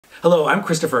Hello, I'm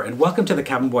Christopher, and welcome to the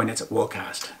Cabin Boy Knits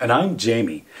Woolcast. And I'm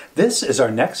Jamie. This is our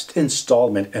next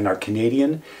installment in our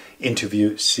Canadian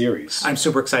interview series. I'm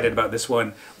super excited about this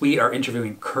one. We are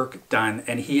interviewing Kirk Dunn,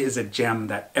 and he is a gem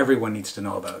that everyone needs to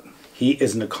know about. He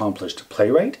is an accomplished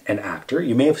playwright and actor.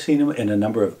 You may have seen him in a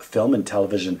number of film and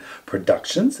television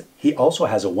productions. He also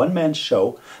has a one-man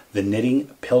show, The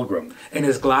Knitting Pilgrim. And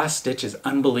his glass stitch is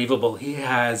unbelievable. He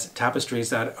has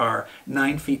tapestries that are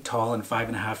 9 feet tall and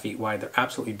 5.5 feet wide. They're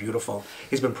absolutely beautiful.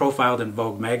 He's been profiled in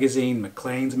Vogue magazine,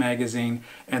 Maclean's magazine,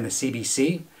 and the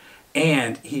CBC.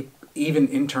 And he even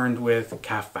interned with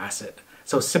Kaffe Fasette.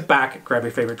 So sit back, grab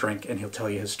your favorite drink, and he'll tell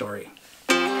you his story.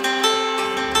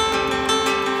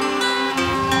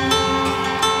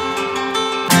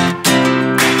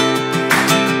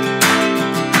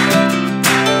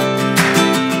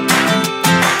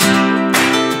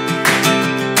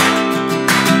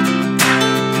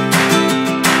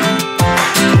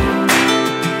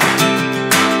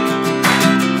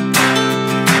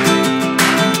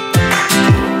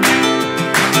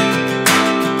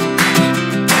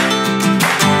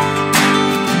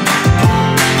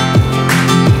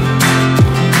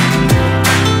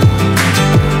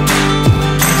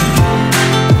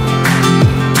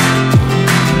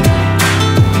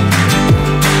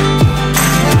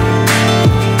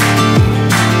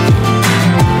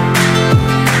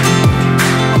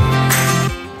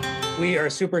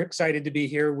 Super excited to be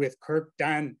here with Kirk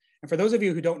Dunn. And for those of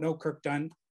you who don't know Kirk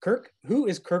Dunn, Kirk, who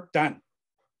is Kirk Dunn?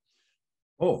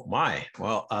 Oh my,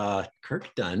 well, Kirk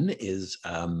Dunn is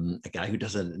a guy who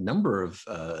does a number of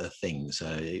things.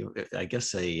 I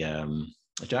guess a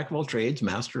jack of all trades,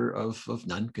 master of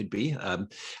none could be.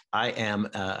 I am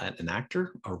an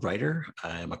actor, a writer,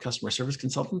 I'm a customer service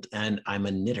consultant, and I'm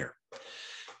a knitter.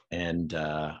 And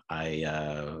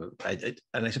I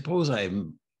suppose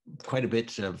I'm quite a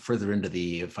bit further into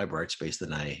the fiber art space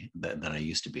than I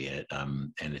used to be at,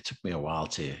 and it took me a while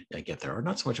to get there, or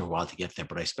not so much a while to get there,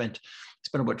 but I spent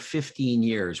about 15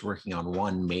 years working on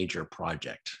one major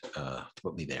project to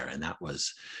put me there, and that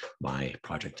was my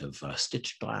project of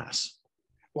stitched glass.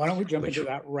 Why don't we jump into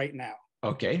that right now?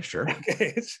 Okay, sure.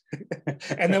 Okay,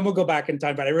 and then we'll go back in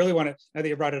time. But I really want to, now that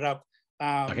you brought it up,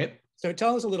 okay. So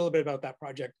tell us a little bit about that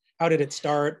project. How did it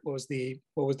start? What was the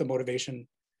motivation?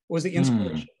 What was the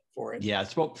inspiration for it? Yeah,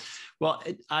 well,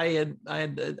 I had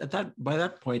by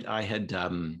that point I had I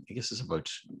guess it's about,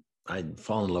 I'd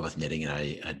fallen in love with knitting, and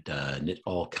I had knit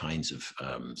all kinds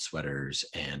of sweaters,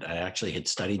 and I actually had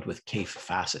studied with Kaffe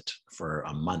Fasette for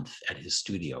a month at his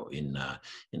studio in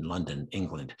London,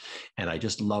 England, and I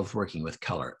just loved working with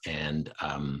color. And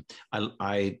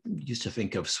I used to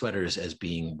think of sweaters as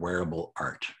being wearable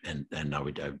art, and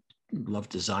I loved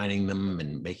designing them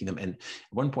and making them. And at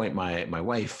one point, my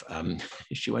wife,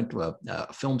 she went to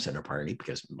a film center party,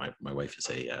 because my wife is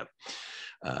a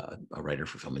writer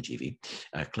for film and TV,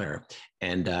 Claire,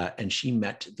 and she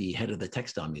met the head of the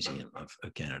Textile Museum of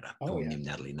Canada, named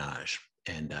Natalie Nage,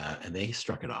 and they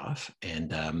struck it off.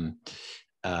 And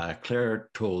Claire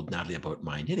told Natalie about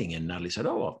my knitting, and Natalie said,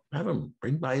 "Oh, well, have him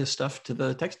bring by his stuff to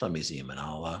the Textile Museum, and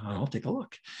I'll take a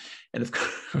look." And of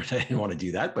course, I didn't want to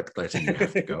do that, but Claire said, "You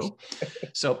have to go."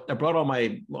 So I brought all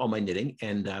my knitting,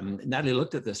 and Natalie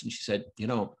looked at this and she said, "You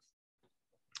know,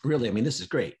 really, I mean, this is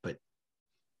great, but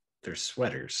they're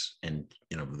sweaters, and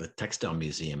the Textile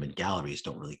Museum and galleries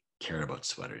don't really care about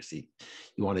sweaters.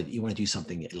 You want to do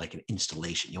something like an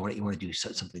installation. You want to do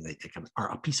something like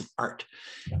a piece of art."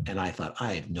 And I thought,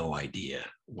 I have no idea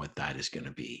what that is going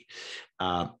to be.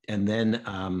 And then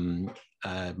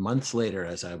months later,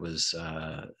 as I was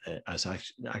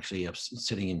actually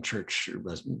sitting in church, I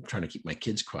was trying to keep my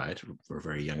kids quiet. We were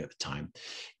very young at the time,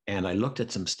 and I looked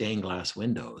at some stained glass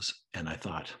windows, and I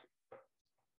thought,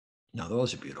 now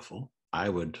those are beautiful. I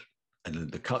would,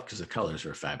 and because the colors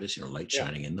are fabulous, light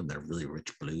shining in them. They're really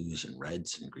rich blues and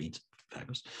reds and greens,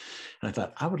 fabulous. And I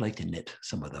thought, I would like to knit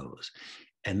some of those.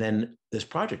 And then this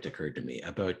project occurred to me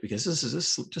because this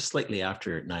is just slightly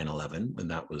after 9/11, when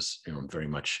that was very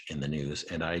much in the news.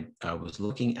 And I was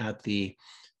looking at the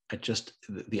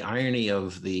irony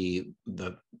of the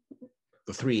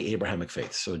three Abrahamic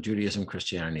faiths, so Judaism,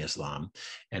 Christianity, Islam,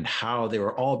 and how they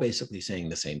were all basically saying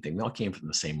the same thing. They all came from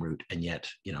the same root, and yet,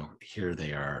 here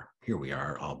we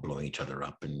are, all blowing each other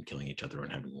up and killing each other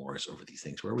and having wars over these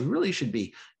things, where we really should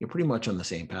be pretty much on the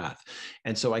same path.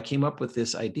 And so I came up with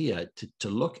this idea to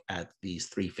look at these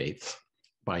three faiths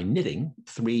by knitting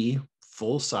three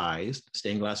full-sized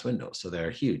stained glass windows. So they're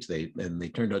huge. They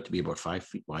turned out to be about 5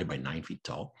 feet wide by 9 feet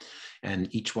tall. And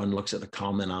each one looks at the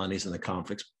commonalities and the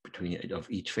conflicts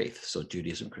of each faith. So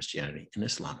Judaism, Christianity, and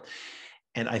Islam.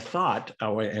 And I thought,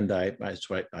 so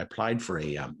I applied for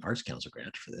a Arts Council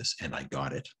grant for this, and I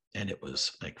got it, and it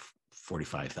was like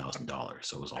 $45,000.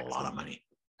 So it was a lot of money.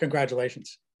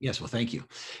 Congratulations. Yes, well, thank you.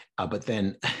 But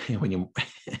then when you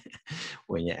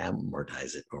when you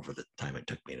amortize it over the time it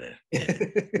took me to,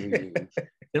 it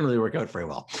didn't really work out very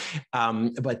well.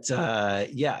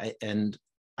 Yeah, and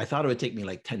I thought it would take me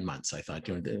like 10 months. I thought,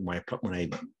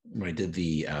 when I did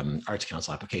the Arts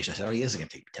Council application, I said, oh, yes, it's going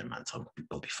to take me 10 months.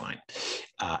 It'll be fine.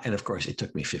 And of course, it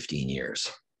took me 15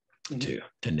 years to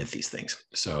knit these things.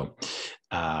 So,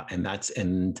 and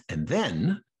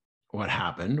then what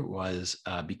happened was,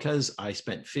 because I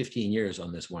spent 15 years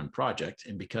on this one project,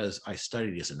 and because I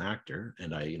studied as an actor,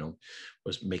 and I,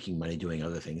 was making money doing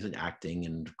other things and acting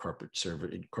and corporate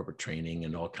training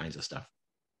and all kinds of stuff,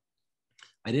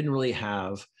 I didn't really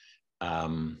have, I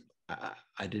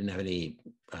didn't have any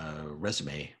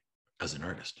resume as an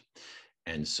artist.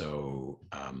 And so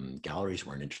galleries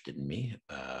weren't interested in me,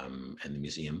 and the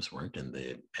museums weren't,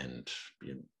 and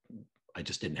I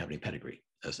just didn't have any pedigree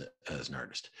as an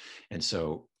artist. And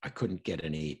so I couldn't get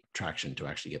any traction to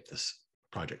actually get this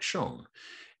project shown.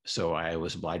 So I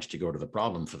was obliged to go to the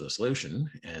problem for the solution.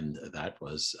 And that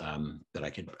was that I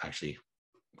could actually,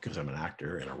 because I'm an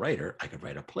actor and a writer, I could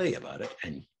write a play about it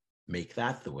and make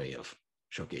that the way of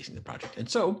showcasing the project. And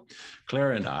so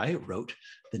Clara and I wrote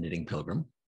The Knitting Pilgrim,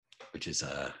 which is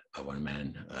a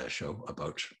one-man show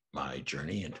about my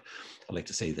journey. And I like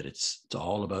to say that it's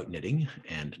all about knitting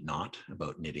and not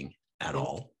about knitting at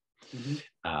all.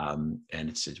 And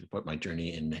it's about my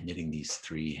journey in knitting these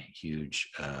three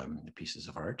huge pieces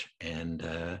of art, and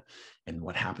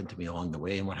what happened to me along the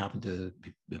way, and what happened to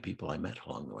the people I met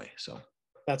along the way. So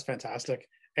that's fantastic.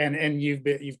 And you've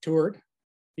toured.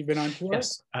 You've been on tour.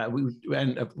 Yes,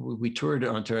 we toured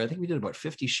on tour. I think we did about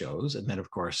 50 shows, and then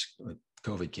of course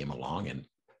COVID came along, and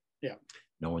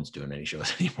no one's doing any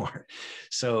shows anymore.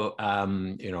 So,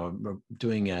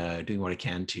 doing what I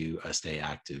can to stay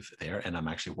active there. And I'm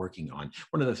actually working on,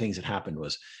 one of the things that happened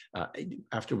was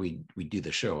after we do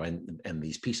the show, and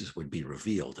these pieces would be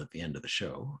revealed at the end of the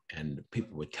show, and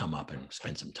people would come up and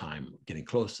spend some time getting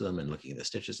close to them and looking at the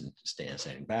stitches and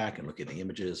standing back and looking at the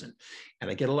images. And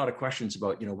I get a lot of questions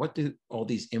about, what do all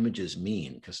these images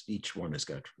mean? Because each one has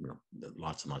got,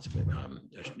 lots and lots of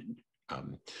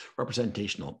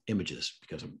representational images,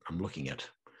 because I'm looking at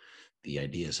the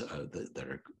ideas that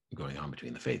are going on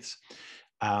between the faiths,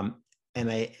 and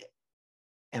I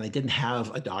didn't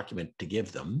have a document to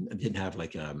give them. I didn't have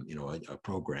like a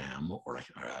program or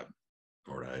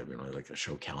like a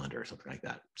show calendar or something like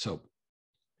that. So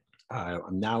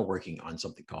I'm now working on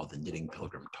something called the Knitting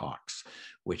Pilgrim Talks,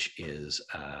 which is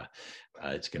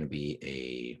it's going to be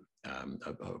a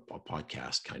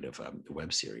podcast kind of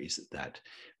web series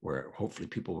where hopefully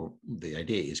the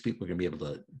idea is people are going to be able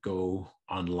to go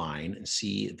online and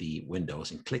see the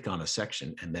windows and click on a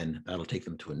section, and then that'll take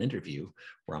them to an interview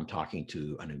where I'm talking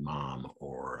to an imam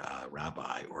or a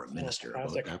rabbi or a minister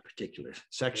about that particular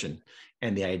section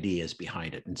and the ideas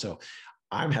behind it. And so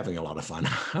I'm having a lot of fun.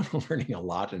 I'm learning a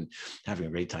lot and having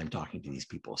a great time talking to these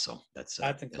people. So that's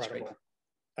incredible.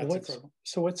 That's incredible.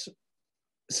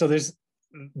 So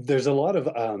there's a lot of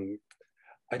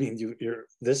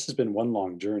this has been one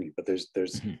long journey, but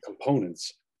there's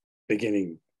components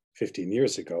beginning 15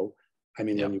 years ago. I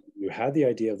mean, when you had the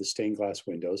idea of the stained glass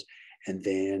windows, and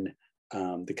then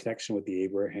the connection with the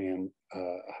Abraham,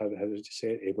 how did you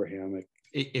say it?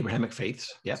 Abrahamic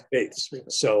faiths. Yeah. Faiths.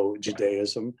 So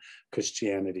Judaism,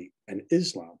 Christianity, and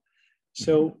Islam.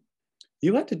 So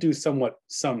you had to do some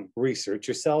research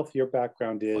yourself. Your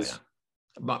background is.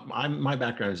 My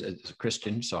background is a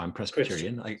Christian, so I'm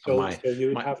Presbyterian.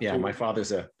 My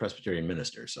father's a Presbyterian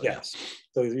minister. So yes.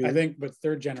 Yeah. So I think, but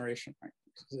third generation, right?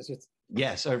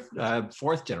 Yes,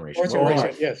 fourth generation.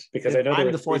 Yes, because I know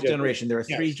I'm the fourth generation. There are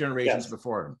three generations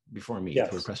before me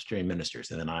who were Presbyterian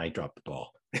ministers, and then I dropped the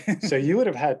ball. So you would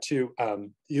have had to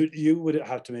you would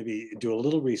have to maybe do a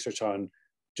little research on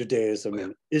Judaism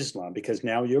and Islam, because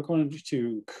now you're going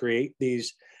to create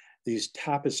these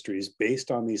tapestries based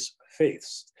on these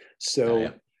faiths.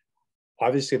 So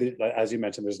obviously, as you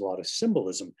mentioned, there's a lot of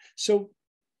symbolism. So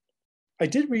I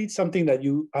did read something that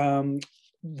you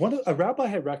a rabbi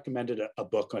had recommended a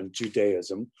book on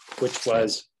Judaism, which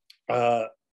was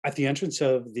At the Entrance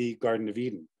of the Garden of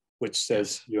Eden, which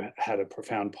says you had a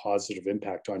profound positive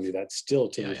impact on you. That's still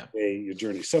to this day your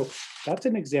journey. So that's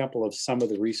an example of some of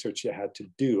the research you had to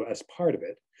do as part of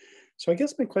it. So I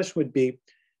guess my question would be,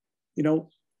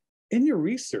 in your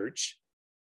research,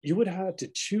 you would have to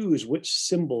choose which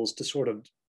symbols to sort of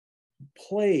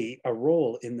play a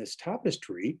role in this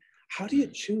tapestry. How do you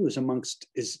choose amongst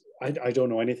I don't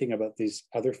know anything about these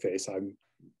other faiths. I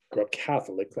grew up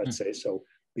Catholic, let's say, so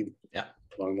we, Yeah.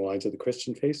 along the lines of the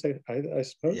Christian faith, I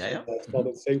suppose. Yeah. That's all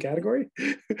the same category.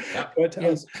 Yeah. But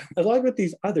Yes. along with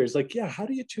these others, like, yeah, how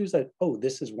do you choose that? Oh,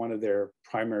 this is one of their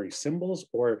primary symbols,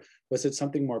 or was it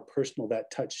something more personal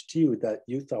that touched you that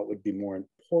you thought would be more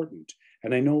important?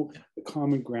 And I know the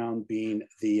common ground being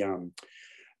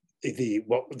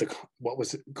what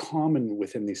was common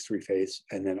within these three faiths,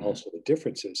 and then also the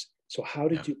differences. So how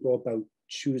did you go about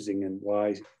choosing and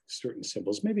why certain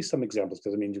symbols? Maybe some examples,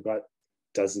 because I mean, you've got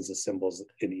dozens of symbols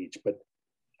in each, but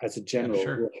as a general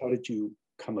rule, how did you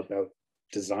come about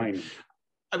designing?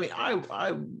 I mean,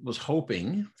 I was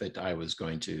hoping that I was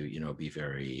going to, you know, be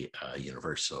very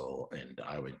universal, and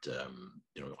I would,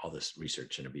 you know, all this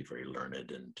research and it'd be very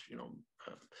learned, and, you know,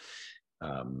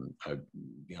 I'd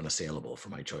be unassailable for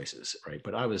my choices, right?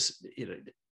 But I was, you know,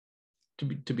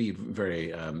 to be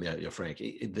very frank,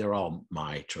 they're all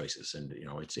my choices, and, you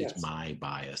know, it's my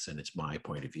bias and it's my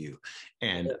point of view,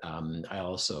 and I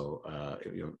also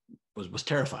you know, was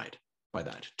terrified by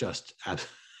that, just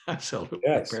absolutely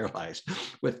paralyzed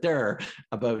with terror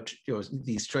about, you know,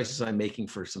 these choices I'm making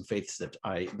for some faiths that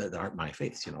aren't my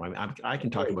faiths. You know, I can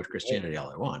talk about Christianity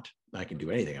all I want. I can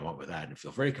do anything I want with that and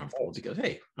feel very comfortable because,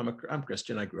 hey, I'm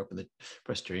Christian. I grew up in the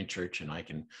Presbyterian Church, and I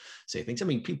can say things. I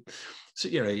mean, people. So,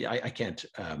 you know, I can't.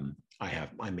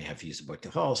 I may have views about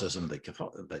Catholicism that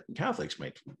Catholics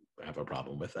might have a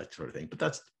problem with, that sort of thing. But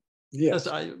that's. Yes,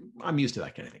 I'm used to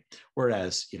that kind of thing.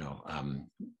 Whereas, you know,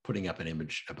 putting up an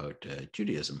image about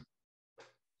Judaism,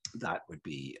 that would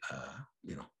be,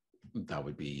 you know, that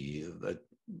would be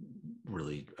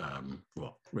really,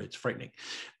 well, it's frightening.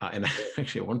 And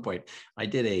actually, at one point, I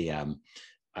did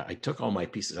I took all my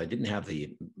pieces. I didn't have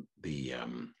the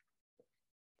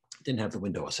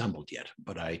window assembled yet,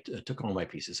 but I took all my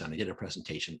pieces and I did a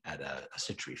presentation at a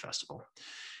stitchery festival.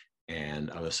 And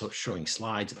I was showing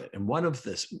slides of it. And one of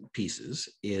this pieces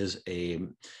is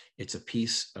it's a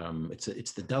piece,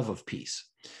 it's the dove of peace.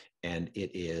 And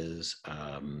it is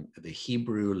the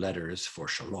Hebrew letters for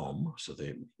shalom. So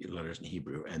the letters in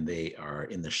Hebrew, and they are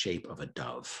in the shape of a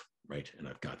dove, right? And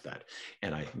I've got that.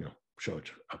 And I, you know, show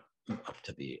it up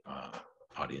to the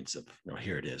audience of, you know,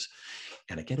 here it is.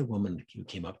 And I get a woman who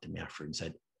came up to me after and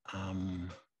said, I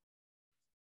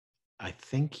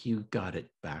think you got it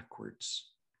backwards.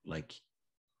 Like,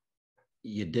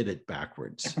 you did it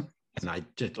backwards. And I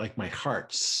just, like, my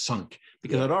heart sunk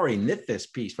because I'd already knit this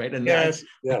piece, right? And I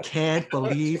can't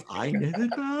believe I knit it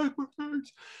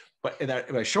backwards. But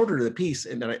I showed her the piece,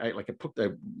 and then I put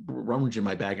the rummage in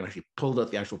my bag and I pulled out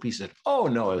the actual piece and said, oh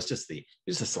no, it was just the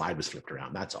slide was flipped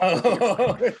around. That's all.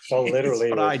 So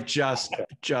literally. But I just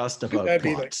about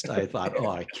boxed. I thought, oh,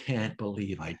 I can't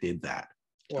believe I did that.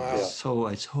 Wow. So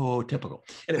it's so typical.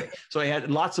 Anyway, so I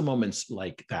had lots of moments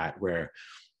like that where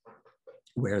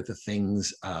the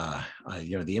things,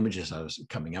 you know, the images I was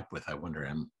coming up with, I wonder,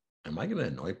 am I going to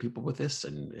annoy people with this?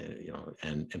 And, you know,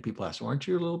 and people ask, aren't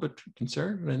you a little bit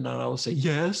concerned? And I always say,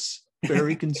 yes,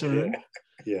 very concerned.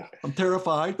 Yeah. I'm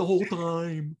terrified the whole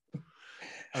time.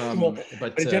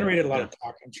 But it generated a lot of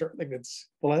talk. I'm sure, like, it's,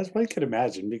 well, as one could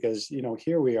imagine, because, you know,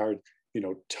 here we are, you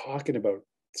know, talking about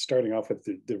starting off with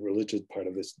the religious part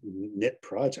of this knit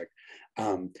project.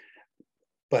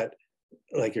 But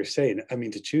like you're saying, I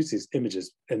mean, to choose these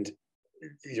images, and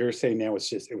you're saying now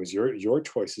it was your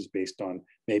choices based on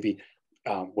maybe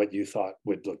what you thought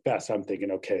would look best. I'm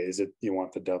thinking, okay, is it you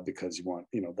want the dove because you want,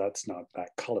 you know, that's not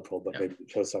that colorful, but maybe you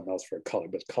chose something else for a color,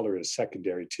 but color is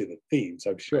secondary to the themes,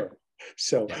 I'm sure. Right.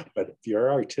 So, but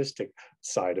your artistic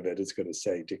side of it is going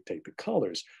to dictate the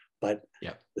colors. But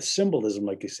the symbolism,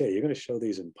 like you say, you're going to show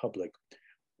these in public.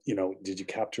 You know, did you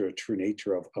capture a true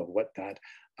nature of what that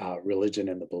religion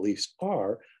and the beliefs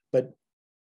are? But,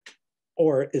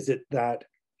 or is it that,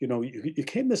 you know, you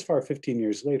came this far 15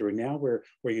 years later, and now where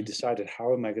you decided,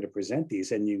 how am I going to present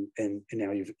these? And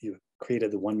now you've created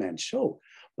the one-man show.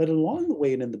 But along the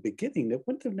way and in the beginning, it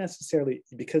wouldn't have necessarily,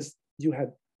 because you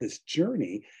had this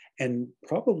journey and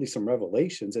probably some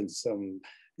revelations and some,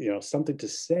 you know, something to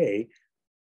say.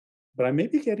 But I may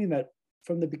be getting that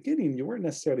from the beginning, you weren't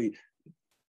necessarily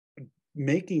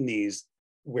making these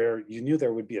where you knew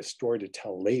there would be a story to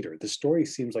tell later. The story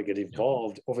seems like it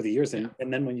evolved over the years. And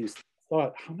then when you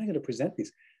thought, how am I going to present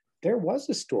these? There was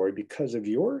a story because of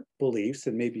your beliefs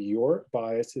and maybe your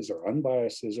biases or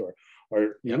unbiases, or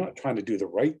you're not trying to do the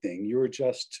right thing. You were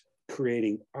just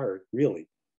creating art, really,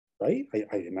 right?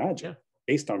 I imagine,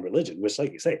 based on religion, which,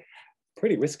 like you say,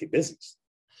 pretty risky business.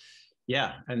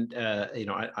 Yeah. And,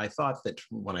 I thought that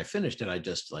when I finished it, I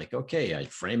just like, okay,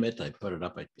 I'd frame it, I'd put it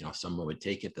up, someone would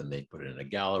take it, then they'd put it in a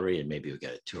gallery and maybe we'd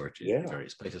get a tour to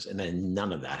various places. And then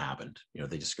none of that happened.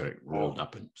 They just got it rolled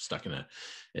up and stuck in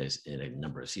a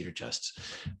number of cedar chests.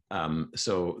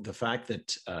 So the fact that,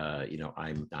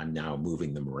 I'm now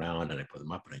moving them around and I put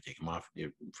them up and I take them off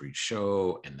for each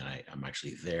show. And then I'm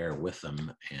actually there with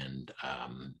them. And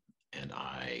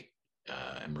I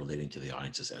and relating to the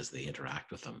audiences as they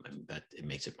interact with them, and that it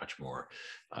makes it much more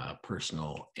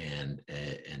personal and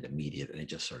immediate, and it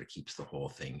just sort of keeps the whole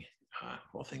thing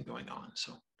going on.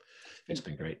 So it's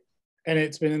been great. And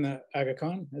it's been in the Aga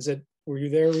Khan. Were you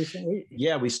there recently?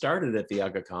 Yeah, we started at the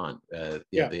Aga Khan,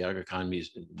 the Aga Khan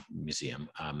Museum.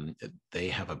 They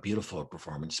have a beautiful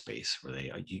performance space where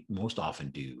they most often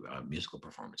do musical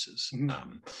performances.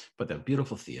 But they have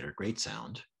beautiful theater, great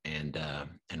sound, and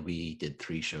we did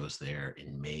 3 shows there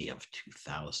in May of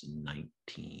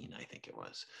 2019, I think it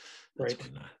was. That's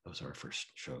when those were our first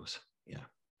shows. Yeah.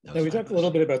 So we talked a little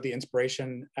bit about the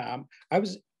inspiration.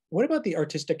 What about the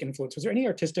artistic influence? Was there any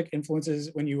artistic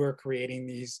influences when you were creating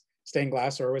these stained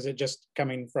glass, or was it just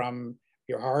coming from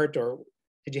your heart, or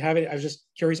did you have it? I was just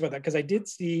curious about that because I did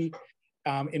see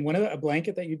in one of a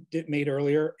blanket that you made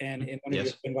earlier, and in one of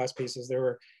your stained glass pieces, there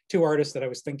were 2 artists that I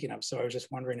was thinking of. So I was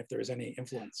just wondering if there was any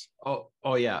influence.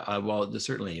 Oh yeah. Well,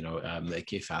 certainly, the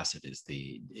Kaffe Fasette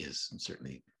is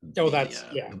certainly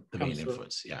the main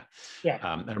influence. Yeah. Yeah.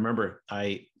 I remember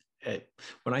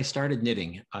when I started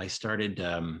knitting, I started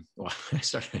a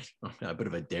bit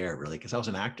of a dare, really, because I was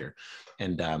an actor,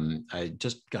 and I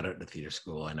just got out of theater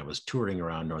school, and I was touring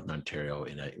around Northern Ontario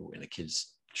in a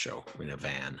kids show in a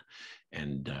van,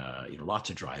 and lots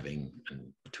of driving,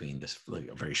 and between this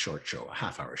a very short show, a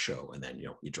half-hour show, and then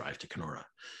you drive to Kenora.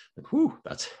 Like, whew,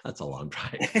 that's a long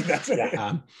drive.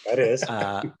 That is.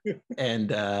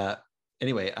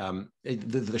 Anyway,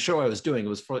 the show I was doing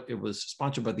it was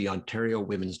sponsored by the Ontario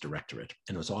Women's Directorate,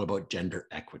 and it was all about gender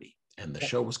equity. And the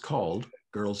show was called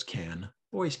 "Girls Can,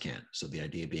 Boys Can." So the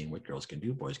idea being, what girls can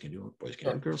do, boys can do; what boys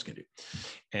can do, girls can do.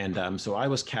 And so I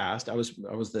was cast. I was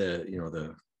the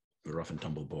the rough and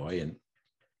tumble boy, and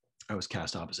I was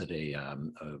cast opposite a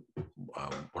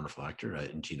wonderful actor,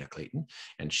 Gina Clayton,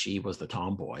 and she was the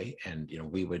tomboy. And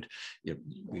we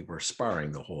were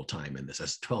sparring the whole time in this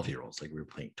as 12-year-olds, like we were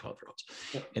playing 12-year-olds.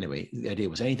 Anyway, the idea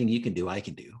was anything you can do, I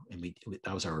can do, and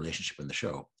that was our relationship in the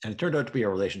show. And it turned out to be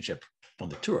our relationship on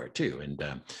the tour too. And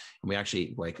we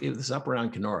actually, like, it was up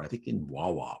around Kenora, I think in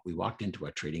Wawa. We walked into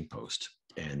a trading post,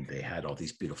 and they had all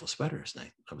these beautiful sweaters. And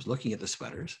I was looking at the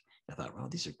sweaters. I thought, wow,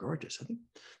 these are gorgeous. I think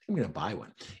I'm going to buy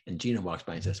one. And Gina walks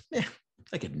by and says,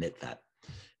 I could knit that.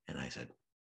 And I said,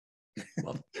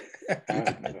 well, you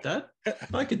could knit that.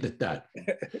 I could knit that.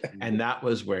 And that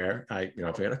was where I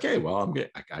figured, okay, well,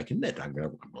 I can knit. I'm going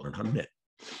to learn how to knit.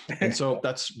 And so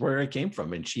that's where I came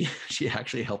from. And she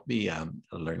actually helped me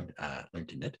learn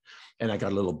to knit. And I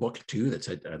got a little book too that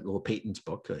said, a little Peyton's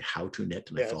book, how to knit.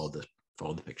 And I followed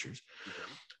the pictures.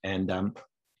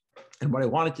 And what I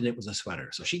wanted to knit was a sweater.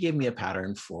 So she gave me a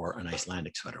pattern for an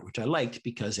Icelandic sweater, which I liked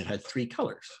because it had 3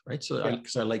 colors, right? So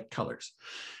because I like colors.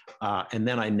 And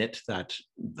then I knit that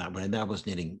when I was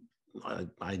knitting,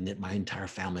 I knit my entire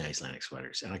family Icelandic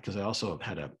sweaters. And because I also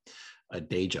had a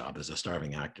day job as a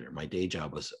starving actor. My day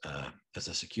job was as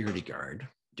a security guard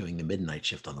doing the midnight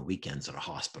shift on the weekends at a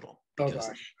hospital. Because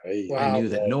I knew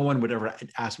that no one would ever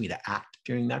ask me to act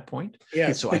during that point.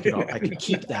 Yeah. So I could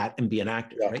keep that and be an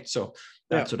actor, right? So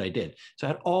that's what I did. So I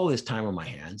had all this time on my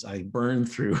hands. I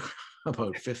burned through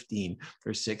about 15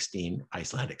 or 16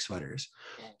 Icelandic sweaters.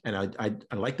 And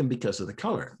I liked them because of the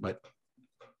color.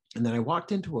 And then I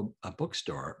walked into a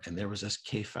bookstore, and there was this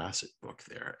Kaffe Fasette book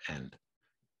there. And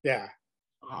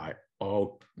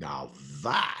now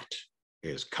that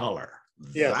is color.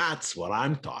 Yeah. That's what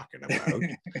I'm talking about.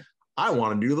 I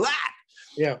want to do that.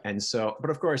 Yeah. And so, but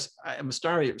of course, I'm a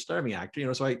starving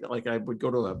actor, so I would go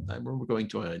to I remember going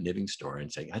to a knitting store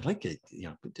and saying, I'd like to,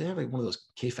 do they have one of those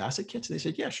Kaffe Fasette kits? And they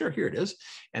said, yeah, sure, here it is.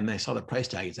 And I saw the price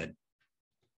tag and said,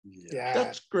 yeah,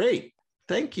 that's great.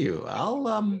 Thank you.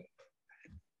 I'll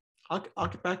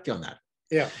get back to you on that.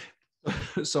 Yeah.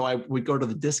 So I would go to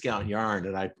the discount yarn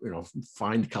and I,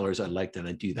 find colors I liked, and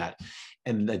I do that.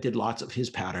 And I did lots of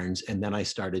his patterns. And then I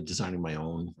started designing my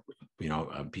own,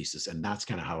 pieces. And that's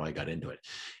kind of how I got into it.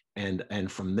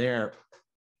 And from there,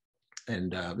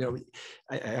 and,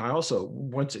 I also,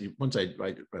 once I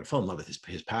fell in love with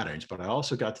his patterns, but I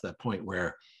also got to that point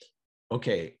where,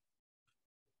 okay,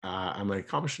 I'm an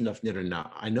accomplished enough knitter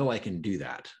now. I know I can do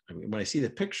that. I mean, when I see the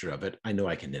picture of it, I know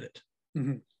I can knit it.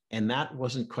 Mm-hmm. And that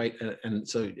wasn't quite, and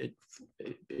so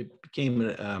it became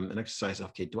an exercise.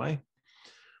 Okay, do I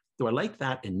do I like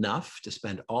that enough to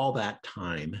spend all that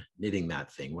time knitting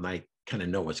that thing when I kind of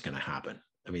know what's going to happen?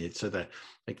 I mean, it's so that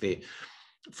like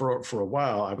for a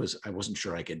while, I wasn't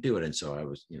sure I could do it. And so I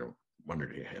was,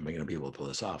 wondered, am I going to be able to pull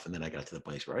this off? And then I got to the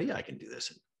place where, oh, yeah, I can do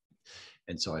this.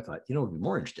 And so I thought, what would be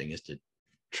more interesting is to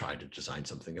try to design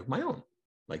something of my own.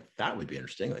 Like that would be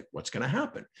interesting. Like what's going to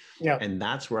happen? Yeah. And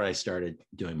that's where I started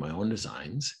doing my own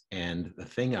designs. And the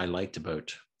thing I liked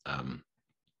about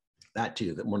that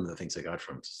too, that one of the things I got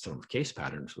from some of case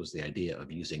patterns was the idea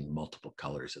of using multiple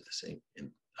colors at the same,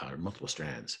 multiple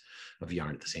strands of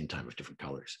yarn at the same time of different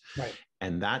colors. Right.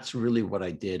 And that's really what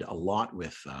I did a lot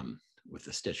with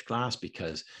the stitched glass,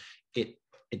 because it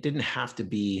didn't have to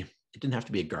be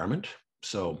a garment.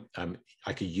 So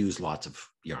I could use lots of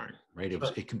yarn, right?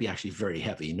 It could be actually very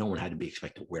heavy. No one had to be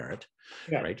expected to wear it,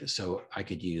 right? So I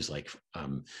could use like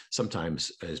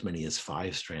sometimes as many as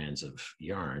 5 strands of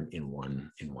yarn in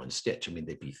one stitch. I mean,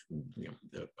 they'd be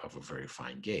of a very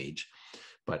fine gauge,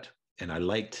 and I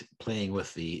liked playing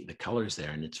with the colors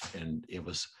there, and it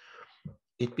was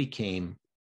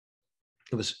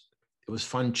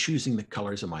fun choosing the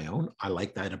colors of my own. I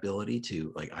like that ability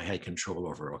to, like, I had control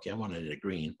over, okay, I wanted a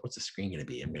green. What's the screen going to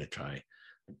be? I'm going to try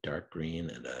a dark green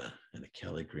and a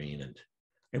Kelly green, and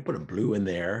I put a blue in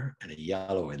there and a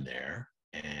yellow in there,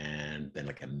 and then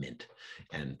like a mint,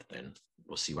 and then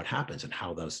we'll see what happens and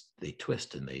how they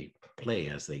twist and they play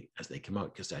as they come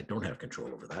out, because I don't have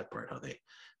control over that part, how they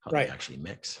actually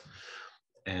mix.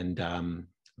 And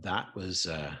that was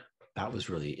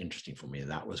really interesting for me.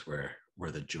 That was where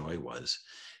the joy was.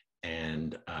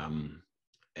 And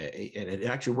it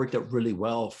actually worked out really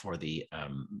well for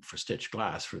for stitched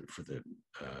glass, for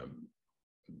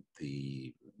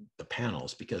the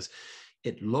panels, because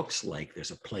it looks like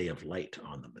there's a play of light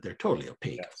on them. They're totally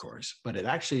opaque, of course, but it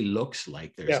actually looks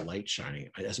like there's light shining,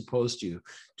 as opposed to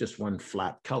just one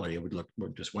flat color. It would look,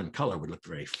 just one color would look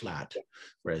very flat,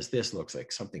 whereas this looks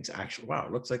like something's actually, wow,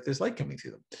 it looks like there's light coming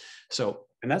through them. So,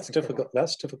 and that's difficult.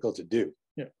 That's difficult to do.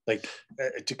 Yeah. Like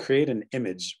to create an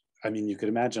image. I mean, you could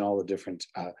imagine all the different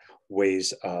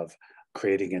ways of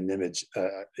creating an image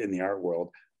in the art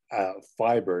world.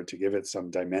 Fiber to give it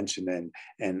some dimension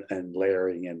and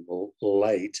layering and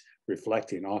light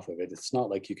reflecting off of it. It's not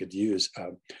like you could use,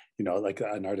 like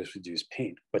an artist would use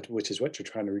paint, but which is what you're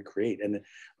trying to recreate, and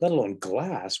let alone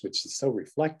glass, which is so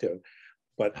reflective.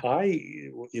 But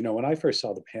when I first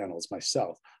saw the panels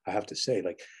myself, I have to say,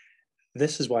 like,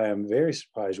 this is why I'm very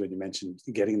surprised when you mentioned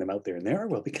getting them out there in the art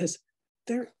world, because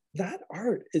that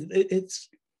art it's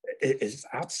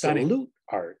absolute stunning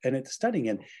art, and it's stunning.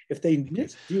 And if they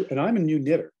knit you, and I'm a new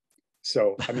knitter,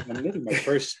 so I mean, I'm knitting my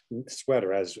first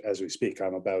sweater as we speak.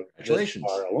 I'm about this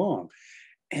far along,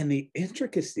 and the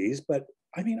intricacies. But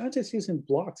I mean, I'm just using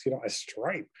blocks, a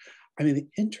stripe. I mean, the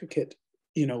intricate,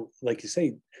 like you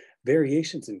say,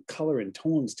 variations in color and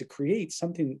tones to create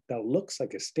something that looks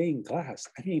like a stained glass.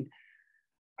 I mean,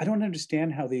 I don't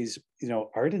understand how these,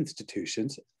 art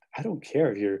institutions, I don't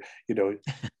care if you're,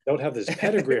 don't have this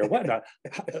pedigree or whatnot.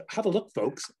 Have a look,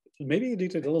 folks. Maybe you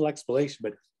need a little explanation,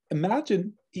 but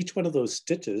imagine each one of those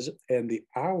stitches and the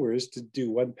hours to do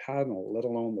one panel, let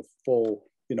alone the full,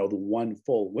 the one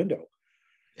full window.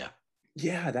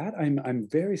 Yeah, that I'm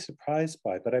very surprised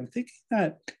by, but I'm thinking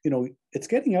that, it's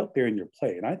getting out there in your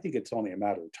play. And I think it's only a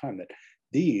matter of time that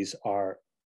these are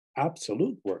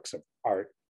absolute works of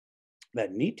art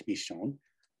that need to be shown,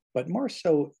 but more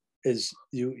so is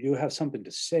you have something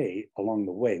to say along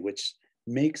the way, which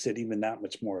makes it even that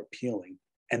much more appealing.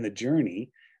 And the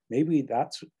journey, maybe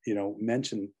that's,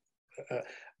 mention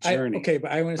journey. Okay,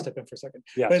 but I want to step in for a second.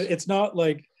 Yes. But it's not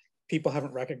like people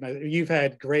haven't recognized it. You've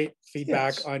had great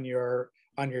feedback on your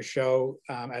show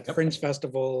at Fringe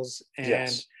festivals,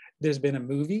 and there's been a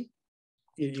movie.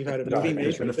 You've had a movie made.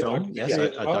 There's been a film,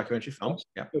 a documentary film,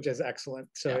 which is excellent.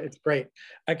 So it's great.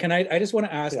 I just want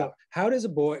to ask, though, how does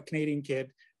a Canadian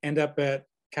kid end up at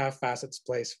Kaffe Fasette's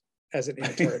place as an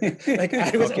intern? Like,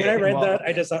 when I read that,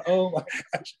 I just thought, oh my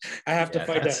gosh, I have to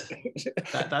find out.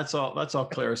 That's all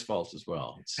Claire's fault as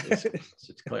well. It's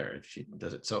Claire if she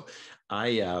does it. So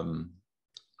I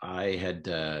had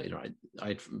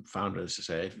I found, as I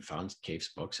say, I found Kaffe's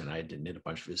books, and I had knit a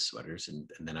bunch of his sweaters, and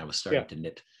then I was starting to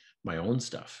knit my own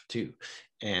stuff too.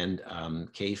 And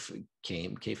Kaffe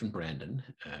and Brandon,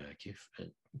 Kaffe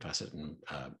Fasette and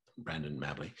Brandon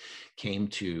Mabley came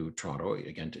to Toronto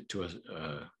again to a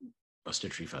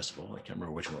stitchery festival. I can't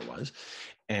remember which one it was.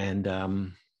 And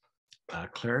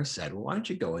Claire said, well, why don't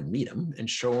you go and meet him and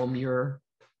show him your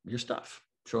stuff,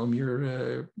 show him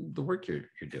the work you're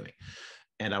doing.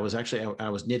 And I was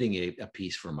knitting a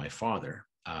piece for my father,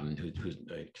 who's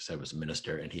because I was a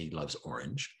minister, and he loves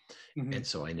orange. Mhm. And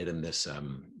so I knit him this.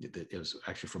 It was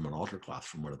actually from an altar cloth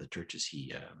from one of the churches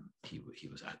he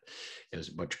was at. It was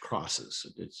a bunch of crosses.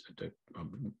 It's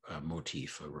a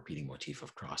motif, a repeating motif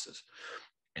of crosses.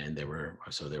 And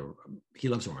he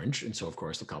loves orange. And so, of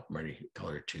course, the complementary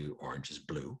color to orange is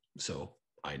blue. So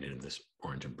I knit him this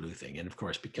orange and blue thing. And of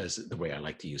course, because the way I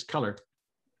like to use color,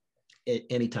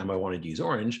 anytime I wanted to use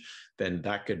orange, then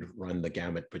that could run the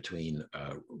gamut between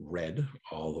red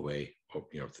all the way,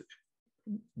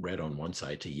 red on one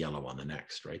side to yellow on the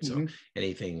next, right? Mhm. So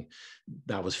anything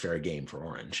that was fair game for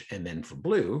orange. And then for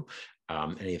blue,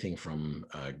 anything from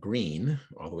green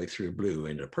all the way through blue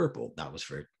into purple, that was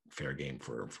fair game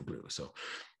for blue. So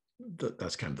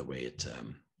that's kind of the way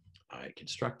I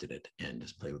constructed it, and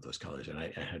just play with those colors. And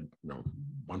I had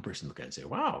one person look at it and say,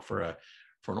 wow, for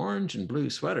an orange and blue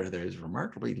sweater, there's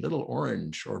remarkably little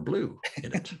orange or blue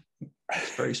in it.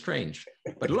 It's very strange,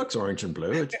 but it looks orange and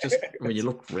blue. It's just when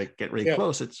you get really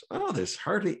close, there's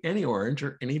hardly any orange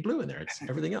or any blue in there. It's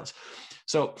everything else.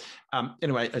 So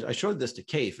anyway, I showed this to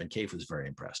Kaffe, and Kaffe was very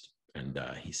impressed. And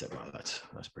he said, "Wow,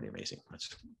 that's pretty amazing. That's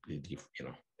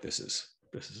this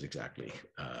is exactly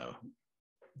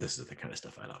this is the kind of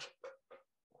stuff I love."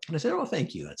 And I said, "Oh,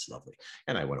 thank you. That's lovely."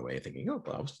 And I went away thinking, "Oh,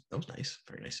 well, that was nice.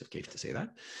 Very nice of Kaffe to say that."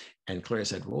 And Claire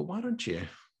said, "Well, why don't you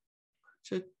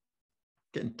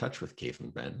get in touch with Kaffe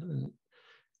and Ben and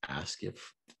ask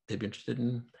if they'd be interested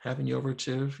in having you over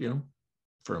to,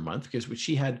 for a month?" Because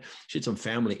she had some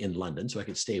family in London, so I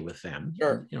could stay with them.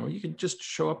 Sure. And, you could just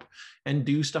show up and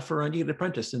do stuff around, you get an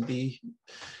apprentice and be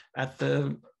at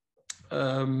the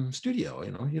studio.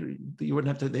 You wouldn't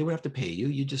have to. They would have to pay you.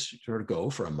 You just sort of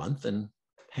go for a month and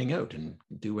hang out and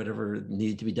do whatever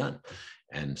needed to be done.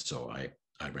 And so I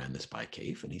ran this by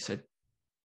Kaffe, and he said,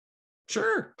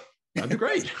 "Sure, that'd be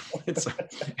great."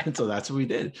 and so that's what we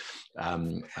did.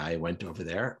 I went over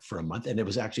there for a month, and it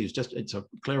was so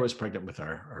Claire was pregnant with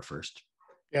our first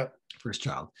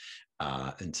child.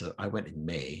 And so I went in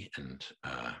May, and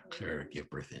Claire gave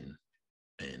birth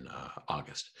in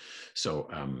August. So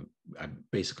I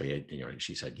basically,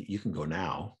 she said, "You can go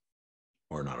now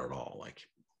or not at all. Like,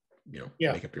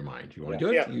 make up your mind. You want to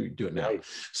do it, you do it now." Right.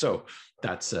 So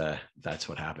that's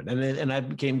what happened. And I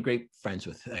became great friends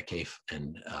with Kaffe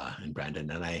and Brandon,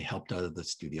 and I helped out of the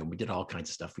studio, and we did all kinds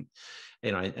of stuff.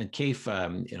 And Kaffe,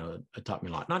 taught me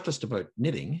a lot, not just about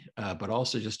knitting, but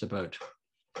also just about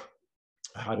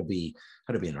how to be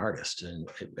an artist.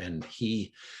 And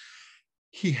he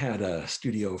had a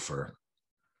studio for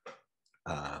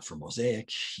mosaic.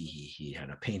 He had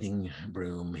a painting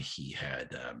room. He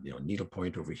had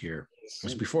needlepoint over here. It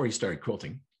was before he started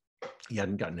quilting. He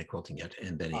hadn't gotten into quilting yet,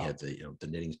 and then he had the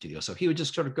knitting studio. So he would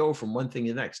just sort of go from one thing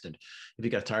to the next, and if he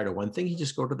got tired of one thing, he'd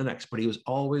just go to the next. But he was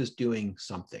always doing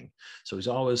something. So he's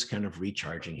always kind of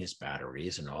recharging his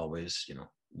batteries, and always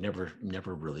never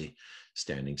really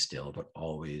standing still, but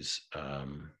always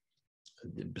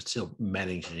but still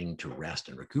managing to rest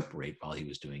and recuperate while he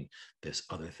was doing this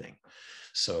other thing.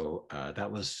 So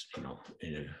that was,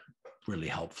 really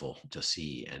helpful to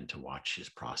see and to watch his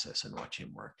process and watch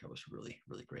him work. It was really,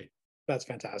 really great. That's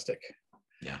fantastic.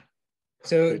 Yeah.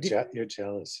 So you're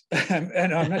jealous. No,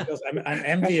 I'm not jealous. I'm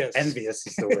envious. Envious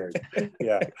is the word.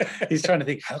 Yeah. He's trying to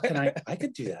think, how can I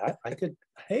could do that. I could,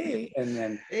 hey, and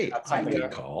then I can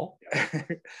call.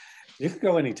 You can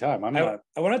go anytime. I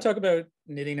want to talk about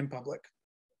knitting in public,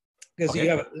 because you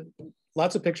have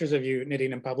lots of pictures of you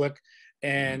knitting in public,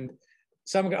 and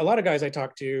a lot of guys I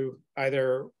talk to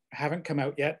either haven't come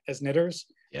out yet as knitters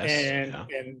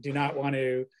and do not want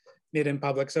to knit in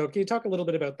public. So can you talk a little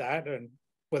bit about that, and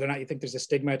whether or not you think there's a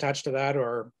stigma attached to that,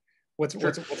 or what's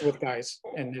with guys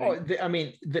and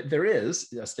knitting? There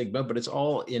is a stigma, but it's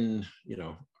all in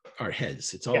our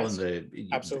heads. It's all in the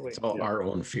absolutely. It's all our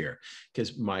own fear.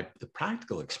 Because the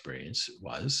practical experience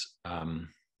was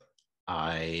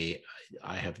I've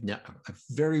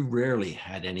very rarely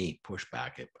had any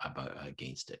pushback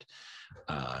against it.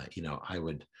 I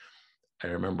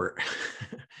remember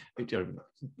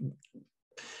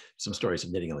some stories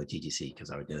of knitting on the TTC,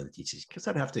 because I would knit on the TTC, because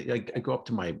I'd have to go up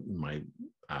to my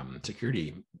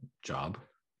security job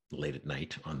late at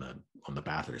night on the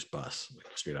Bathurst bus, like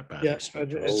straight up Bathurst.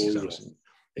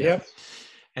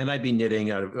 And I'd be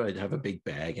knitting. I'd have a big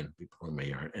bag and be pulling my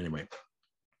yarn. Anyway,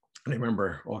 and I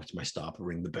remember walking to my stop and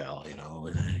ring the bell, and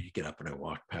you get up, and I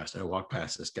walk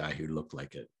past this guy who looked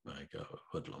like a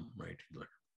hoodlum, right? He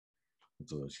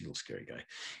was a little scary guy.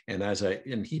 And I've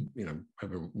been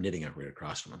knitting up right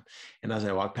across from him. And as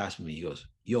I walked past him, he goes,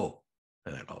 "Yo,"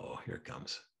 and I thought, "Oh, here it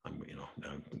comes. I'm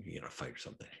gonna fight or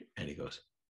something." And he goes,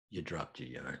 "You dropped your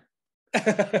yarn."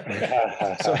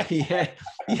 So he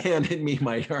handed me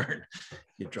my yarn.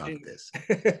 You dropped this.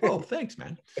 Oh, thanks,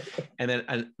 man. And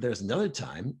then there's another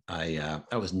time I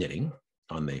was knitting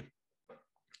on the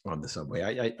subway.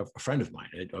 A friend of mine,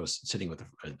 I was sitting with a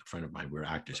friend of mine. We were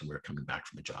actors and we were coming back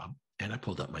from a job. And I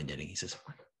pulled up my knitting. He says,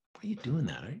 why are you doing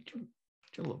that? Aren't you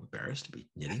a little embarrassed to be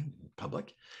knitting in public?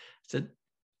 I said,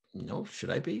 no, should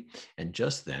I be? And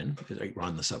just then, because we're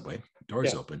on the subway,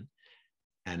 doors open,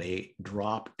 and a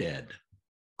drop dead,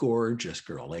 gorgeous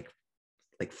girl, like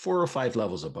 4 or 5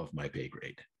 levels above my pay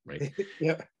grade, right?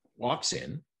 Walks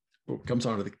in, comes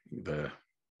onto the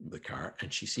car,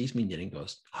 and she sees me knitting,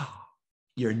 goes, oh,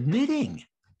 you're knitting.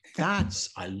 I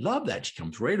love that. She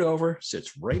comes right over,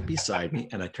 sits right beside me,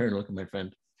 and I turn and look at my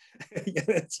friend. There you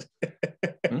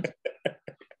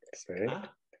go.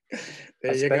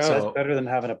 That's better than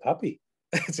having a puppy.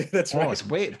 That's right. Oh, it's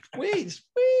way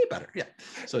better. Yeah.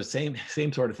 So same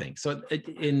sort of thing. So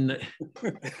in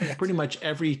pretty much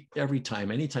every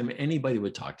time, anytime anybody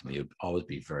would talk to me, it would always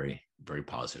be very, very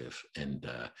positive, and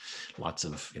lots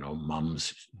of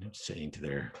moms saying to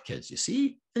their kids, "You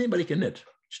see, anybody can knit.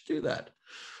 Just do that."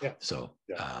 Yeah. So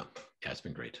it's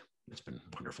been great. It's been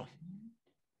wonderful.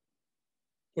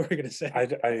 What were you going to say? I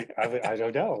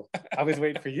don't know. I was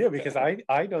waiting for you because I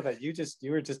know that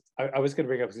I was going to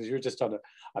bring up because you were just on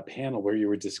a panel where you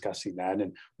were discussing that,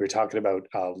 and we were talking about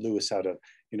Lewis out of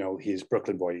his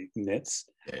Brooklyn Boy Knits,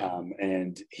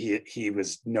 and he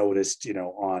was noticed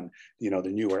on the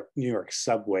New York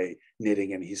subway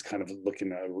knitting, and he's kind of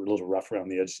looking a little rough around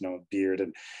the edge, beard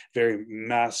and very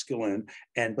masculine,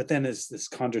 but then there's this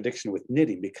contradiction with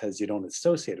knitting because you don't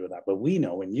associate it with that, but we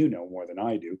know, and more than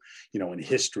I do, in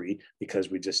history, because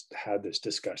we just had this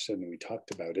discussion and we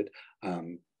talked about it,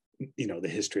 the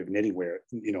history of knitting, where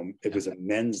it was a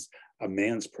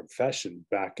man's profession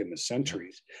back in the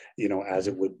centuries, as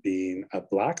it would be a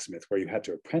blacksmith, where you had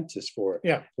to apprentice for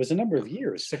it was a number of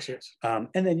years, 6 years, and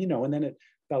then and then it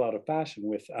fell out of fashion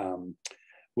with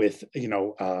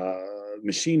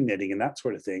machine knitting and that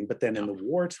sort of thing. But then in the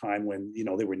wartime, when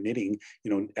they were knitting,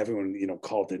 everyone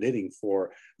called it knitting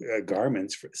for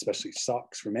garments, especially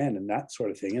socks for men and that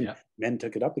sort of thing, and men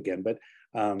took it up again. But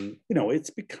it's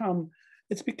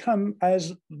become,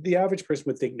 as the average person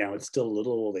would think now, it's still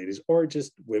little old ladies or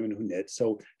just women who knit.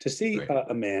 So to see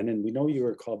a man, and we know you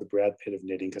were called the Brad Pitt of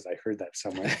knitting because I heard that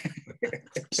somewhere.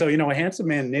 So a handsome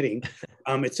man knitting,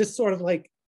 it's just sort of like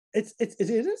it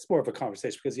is more of a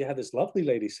conversation, because you had this lovely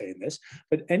lady saying this,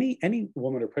 but any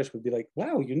woman or person would be like,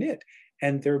 "Wow, you knit,"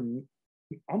 and they're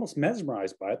almost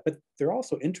mesmerized by it, but they're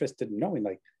also interested in knowing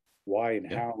like why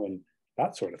and how and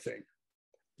that sort of thing.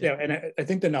 Yeah, and I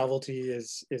think the novelty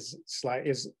is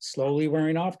slowly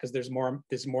wearing off, because there's more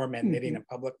men knitting in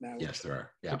public now. Yes, there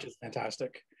are. Yeah, which is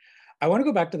fantastic. I want to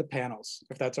go back to the panels,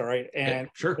 if that's all right. And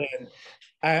sure. And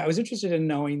I was interested in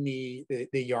knowing the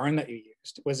yarn that you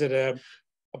used. Was it a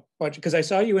bunch? Because I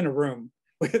saw you in a room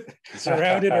with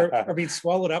surrounded or being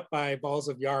swallowed up by balls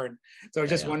of yarn. So I was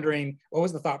just wondering, what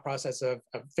was the thought process of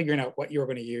figuring out what you were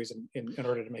going to use in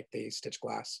order to make the stitch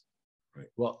glass? Right.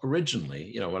 Well,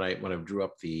 originally, when I drew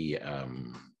up the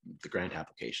grant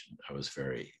application, I was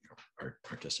very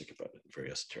artistic about it,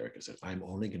 very esoteric. I said, I'm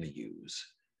only going to use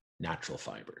natural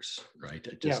fibers, right?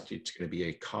 It's going to be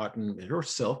a cotton or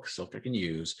silk I can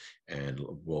use, and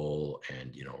wool,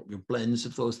 and blends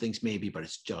of those things maybe, but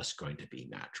it's just going to be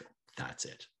natural. That's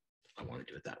it. I want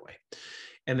to do it that way.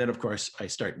 And then, of course, I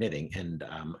start knitting, and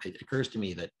it occurs to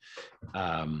me that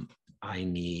I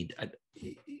need,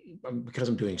 because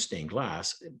I'm doing stained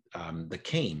glass, the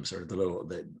cames, or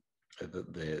the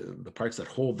parts that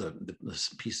hold the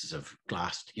pieces of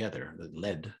glass together, the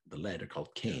lead are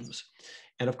called cames.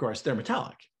 And of course, they're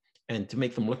metallic. And to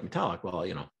make them look metallic, well, I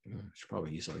should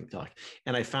probably use something metallic.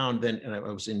 And I found then, and I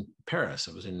was in Paris,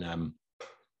 I was in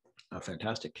a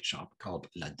fantastic shop called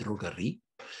La Droguerie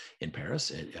in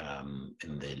Paris, in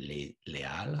the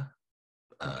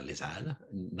Les Halles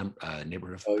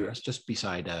neighborhood of Paris, just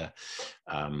beside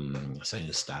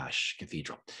Saint-Eustache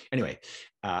Cathedral. Anyway,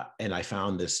 and I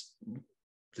found this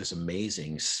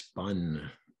amazing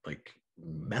spun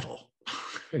metal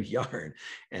yarn,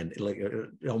 and it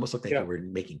almost looked like they were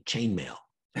making chainmail.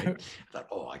 Right? I thought,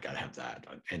 oh, I gotta have that,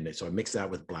 and so I mixed that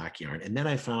with black yarn, and then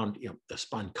I found the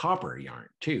spun copper yarn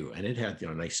too, and it had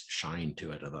a nice shine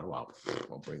to it. I thought, well,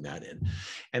 I'll bring that in,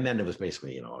 and then it was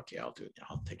basically okay, I'll do it.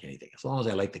 I'll take anything as long as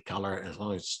I like the color, and as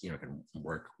long as it can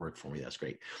work for me. That's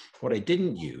great. What I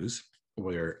didn't use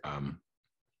were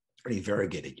any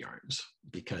variegated yarns,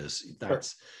 because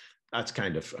that's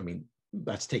kind of,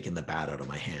 that's taking the bat out of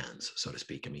my hands, so to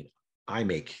speak. I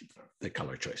make the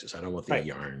color choices. I don't want the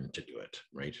yarn to do it,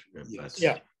 right?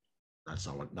 that's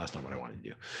not what I wanted to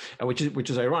do, and which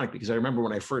is ironic because I remember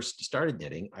when I first started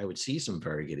knitting, I would see some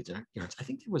variegated yarns. I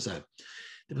think there was a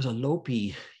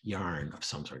Lopi yarn of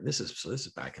some sort. This is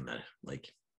back in the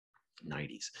like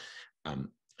 90s.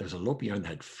 There was a Lopi yarn that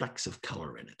had flecks of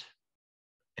color in it,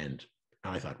 and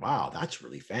I thought, wow, that's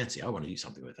really fancy. I want to do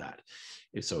something with that.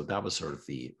 And so that was sort of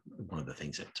one of the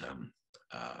things that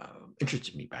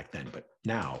interested me back then. But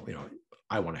now,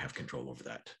 I want to have control over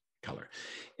that color.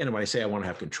 And when I say I want to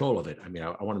have control of it, I mean,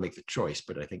 I want to make the choice,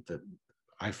 but I think that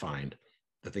I find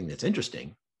the thing that's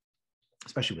interesting,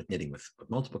 especially with knitting with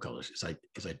multiple colors, is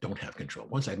I don't have control.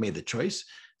 Once I've made the choice,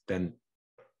 then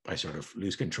I sort of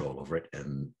lose control over it,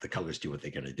 and the colors do what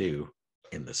they're going to do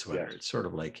in the sweater. Yes. It's sort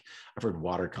of like, I've heard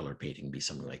watercolor painting be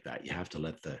something like that. You have to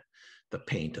let the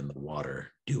paint and the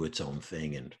water do its own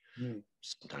thing, and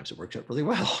sometimes it works out really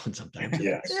well, and sometimes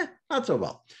not so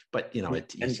well. But you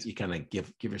kind of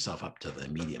give yourself up to the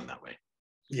medium that way.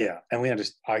 Yeah,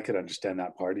 and I could understand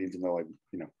that part, even though I'm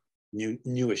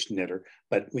newish knitter,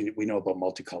 but we know about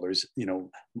multicolors,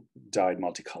 dyed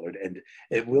multicolored, and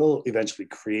it will eventually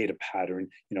create a pattern,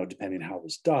 depending on how it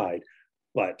was dyed,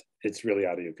 but it's really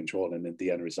out of your control, and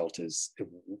the end result is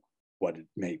what it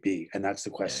may be. And that's the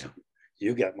question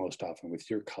you get most often with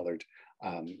your colored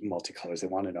multicolors. They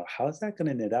want to know, how is that going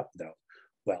to knit up though?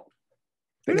 Well,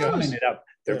 they want to knit up.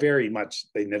 They're very much,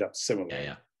 they knit up similarly.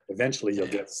 Yeah. Eventually you'll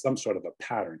get some sort of a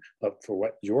pattern, but for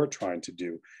what you're trying to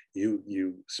do,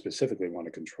 you specifically want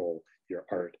to control your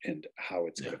art and how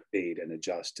it's going to fade and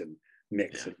adjust and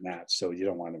mix and match. So you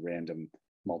don't want a random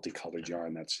multicolored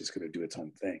yarn that's just going to do its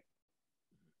own thing.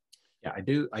 Yeah,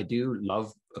 I do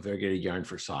love a variegated yarn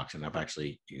for socks, and I've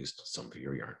actually used some of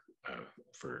your yarn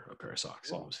for a pair of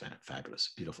socks. It was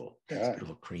fabulous, beautiful,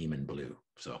 beautiful cream and blue.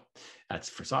 So that's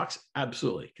for socks,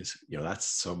 absolutely, because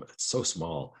that's so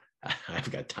small. I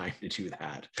haven't got time to do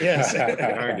that. Yeah,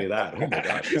 I do that. Oh my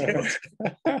gosh.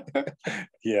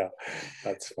 Yeah,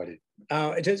 that's funny.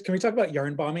 Can we talk about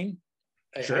yarn bombing?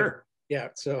 Sure.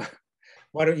 So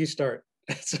why don't you start?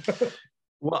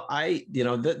 Well,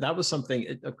 that was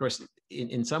something, of course,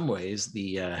 in some ways,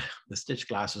 the stitch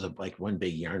glass was like one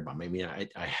big yarn bomb. I mean,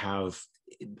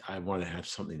 I wanted to have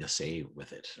something to say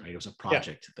with it, right? It was a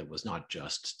project that was not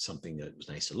just something that was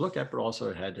nice to look at, but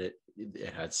also it had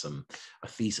a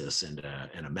thesis and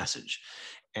a message.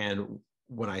 And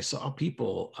when I saw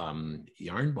people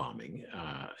yarn bombing,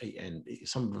 and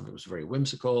some of it was very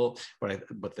whimsical,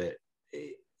 but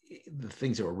the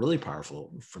things that were really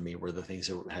powerful for me were the things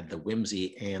that had the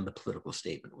whimsy and the political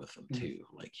statement with them too.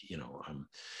 Like,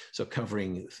 so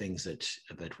covering things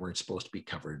that weren't supposed to be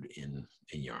covered in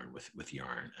yarn with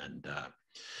yarn.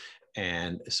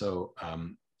 And so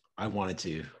I wanted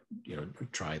to,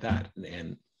 try that.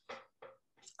 And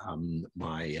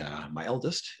my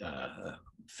eldest,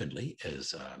 Findlay,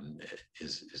 is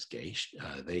gay.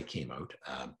 They came out,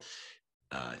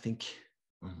 I think,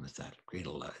 when was that? Grade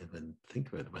 11.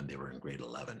 Think of it when they were in grade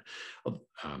 11.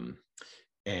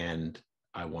 And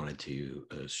I wanted to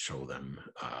show them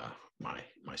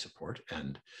my support.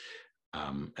 And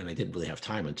I didn't really have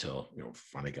time until,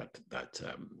 finally got that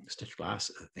stitch glass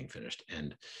thing finished.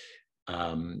 And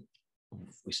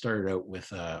we started out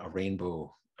with a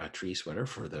rainbow tree sweater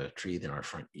for the tree in our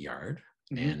front yard.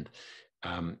 And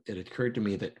it occurred to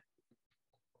me that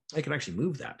I could actually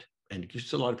move that. And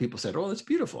just a lot of people said, "Oh, that's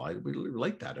beautiful. I really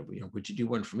like that. Would you do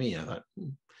one for me?" I thought,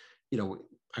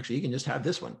 actually, you can just have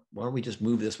this one. Why don't we just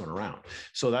move this one around?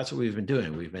 So that's what we've been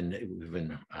doing. We've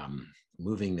been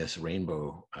moving this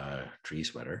rainbow tree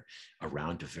sweater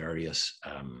around to various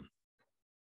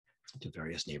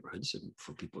neighborhoods, and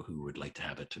for people who would like to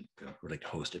have it, would like to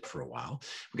host it for a while.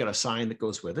 We've got a sign that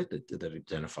goes with it that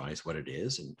identifies what it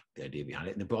is and the idea behind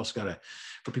it. And we've also got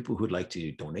for people who would like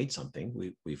to donate something,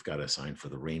 we've got a sign for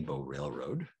the Rainbow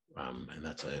Railroad. And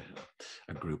that's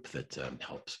a group that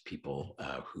helps people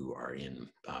who are in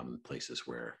places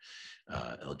where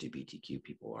LGBTQ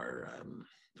people are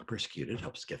persecuted,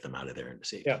 helps get them out of there and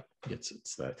safe. Yeah.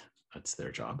 That's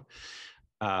their job.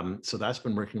 So that's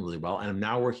been working really well. And I'm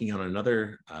now working on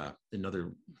another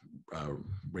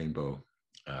rainbow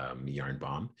yarn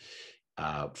bomb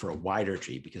for a wider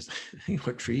tree, because the thing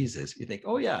what trees is, you think,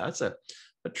 oh yeah, that's a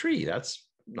tree. That's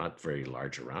not very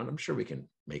large around. I'm sure we can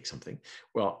make something.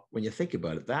 Well, when you think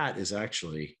about it, it's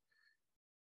actually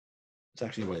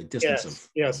what a distance of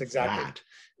exactly. that.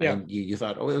 And you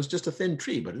thought, oh, it was just a thin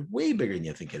tree, but it's way bigger than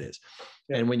you think it is.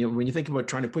 Yeah. And when you think about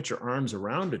trying to put your arms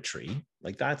around a tree,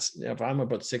 like if I'm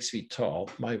about 6 feet tall,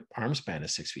 my arm span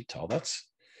is 6 feet tall. That's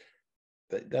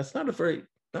not a very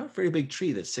big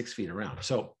tree that's 6 feet around.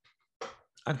 So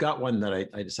I've got one that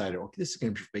I decided, okay, this is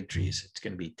going to be for big trees. It's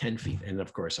going to be 10 feet. And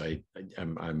of course I'm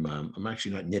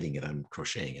actually not knitting it. I'm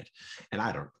crocheting it. And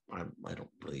I don't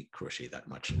really crochet that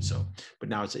much. And so, but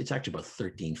now it's actually about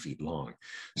 13 feet long.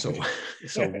 So,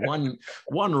 so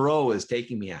one row is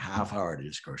taking me a half hour to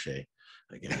just crochet.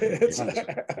 Again, oh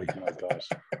my gosh,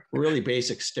 really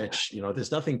basic stitch. You know,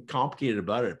 there's nothing complicated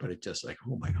about it, but it's just like,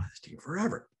 oh my God, it's taking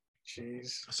forever.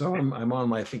 Jeez. So I'm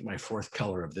on I think my fourth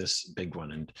color of this big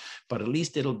one, but at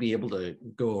least it'll be able to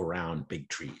go around big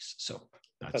trees. So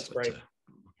that's great.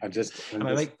 I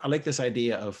like this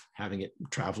idea of having it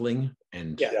traveling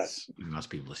and yes, lots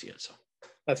of people to see it. So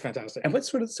that's fantastic. And what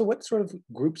sort of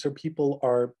groups or people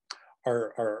are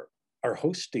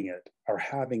hosting it, are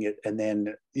having it, and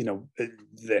then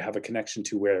they have a connection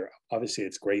to where obviously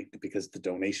it's great because the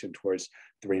donation towards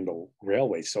the Rainbow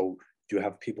Railway. So do you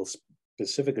have people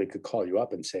specifically could call you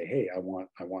up and say, hey, I want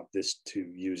this to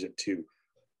use it to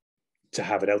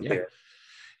have it out there?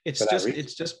 It's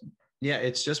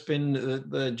just been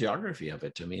the geography of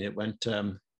it. I mean, it went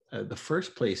the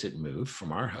first place it moved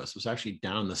from our house was actually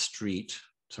down the street,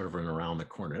 sort of around the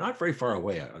corner, not very far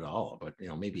away at all, but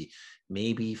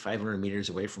maybe 500 meters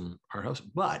away from our house.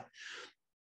 But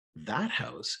that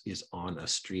house is on a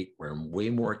street where way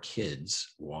more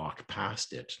kids walk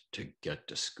past it to get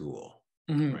to school.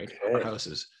 Right. Okay. Our house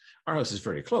is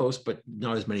very close, but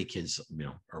not as many kids,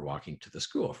 are walking to the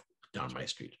school down my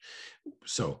street.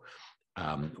 So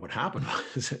what happened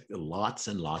was lots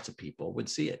and lots of people would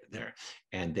see it there,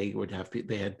 and they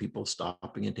had people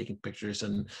stopping and taking pictures,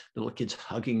 and little kids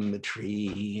hugging the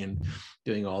tree and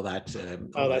doing all that.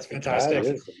 That's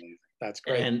fantastic. That's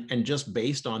great. And just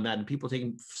based on that, and people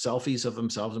taking selfies of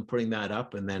themselves and putting that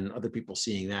up, and then other people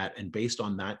seeing that, and based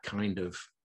on that kind of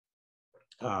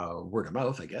word of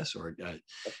mouth, I guess, or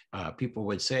people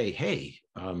would say, hey,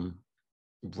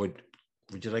 would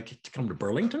you like to come to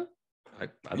Burlington?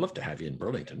 I'd love to have you in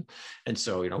Burlington. And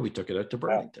so, we took it out to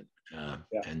Burlington.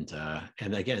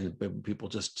 And again, people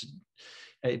just,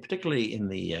 particularly in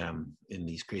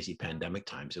these crazy pandemic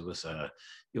times, it was a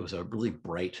really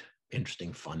bright,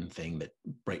 interesting, fun thing that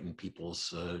brightened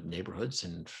people's neighborhoods,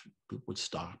 and people would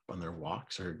stop on their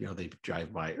walks, or they'd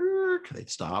drive by, they'd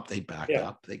stop, they'd back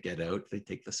up, they'd get out, they'd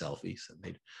take the selfies,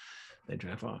 and they'd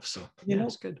drive off. So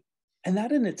it's good. And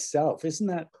that in itself, isn't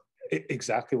that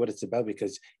exactly what it's about?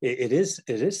 Because it is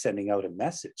sending out a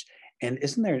message. And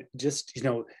isn't there just,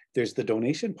 there's the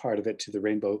donation part of it to the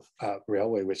Rainbow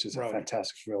Railway, which is a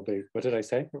fantastic railway. What did I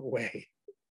say?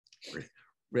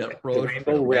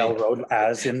 Rainbow Railroad,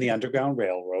 as in the Underground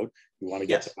Railroad. We want to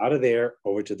get them out of there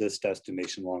over to this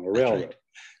destination along a railroad. Right.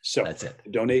 So that's it,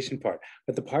 the donation part.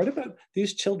 But the part about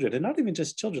these children, and not even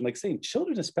just children, like saying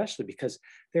children especially, because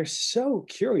they're so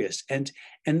curious. And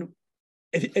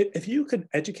if you could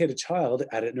educate a child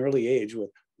at an early age with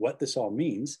what this all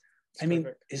means,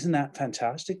 isn't that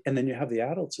fantastic? And then you have the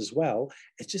adults as well.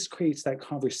 It just creates that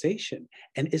conversation.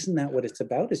 And isn't that what it's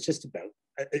about? It's just about,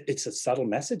 it's a subtle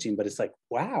messaging, but it's like,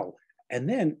 wow. And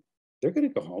then they're going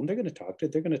to go home. They're going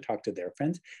to talk to their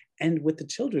friends. And with the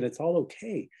children, it's all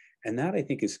okay. And that, I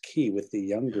think, is key with the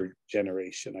younger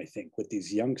generation, I think, with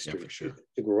these youngsters,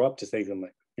 to grow up to think,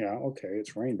 like, okay,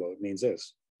 it's rainbow. It means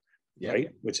this, right?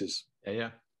 Which is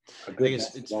I think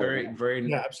it's very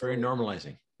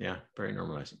normalizing. Yeah, very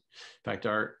normalizing. In fact,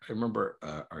 I remember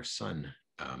our son,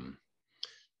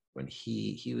 when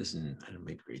he was in, I don't know,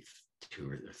 maybe grade 2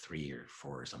 or 3 or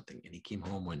 4 or something, and he came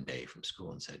home one day from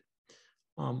school and said,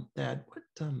 Dad,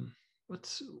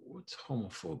 what's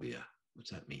homophobia?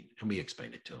 What's that mean? And we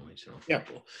explained it to him.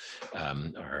 People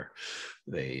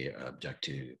they object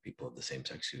to people of the same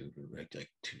sex who like to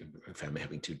a family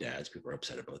having 2 dads. People are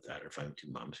upset about that, or finding 2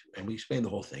 moms. And we explained the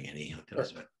whole thing, and he tells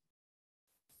us about it.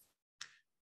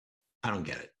 I don't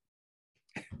get it.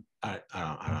 I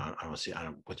don't see. I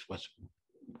don't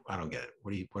get it.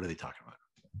 What are they talking about?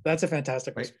 That's a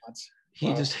fantastic response.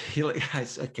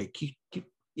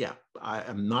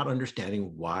 I'm not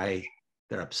understanding why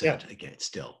they're upset again.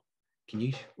 Still, can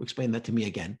you explain that to me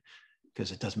again?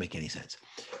 Because it doesn't make any sense.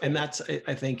 And that's,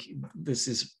 I think this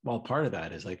is, part of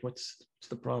that is like, what's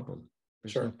the problem?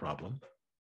 There's no problem.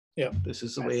 Yeah. This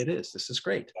is the way it is. This is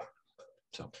great.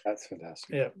 So that's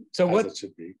fantastic. Yeah. So what it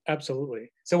should be.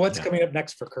 Absolutely. So what's coming up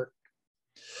next for Kirk?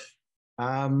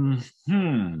 Well,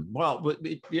 it'd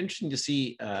be interesting to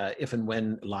see if and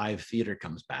when live theater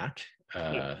comes back,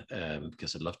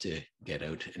 because I'd love to get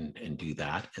out and do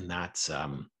that. And that's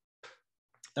going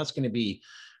to be,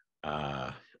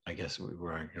 I guess we're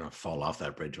going to fall off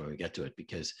that bridge when we get to it,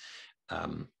 because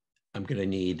I'm going to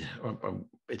need,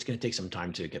 it's going to take some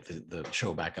time to get the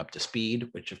show back up to speed,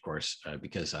 which of course,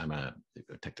 because I'm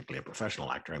technically a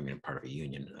professional actor, I'm part of a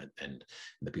union, and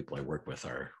the people I work with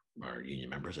are union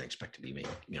members. I expect to be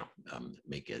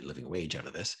make a living wage out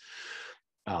of this.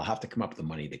 I'll have to come up with the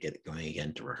money to get it going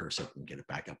again, to rehearse it and get it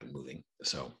back up and moving.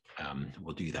 So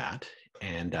we'll do that.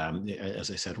 And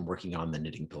as I said, I'm working on the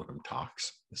Knitting Pilgrim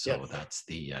talks. So yes, that's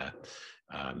the,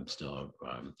 I'm still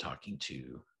talking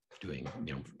to, doing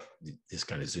this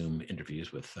kind of Zoom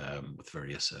interviews with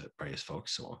various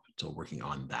folks. So still working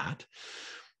on that.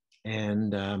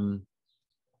 And I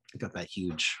got that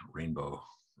huge rainbow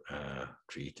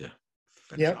tree to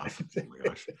finish off. Oh my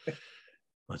gosh.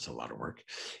 That's a lot of work.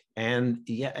 And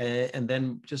yeah, and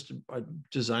then just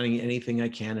designing anything I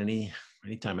can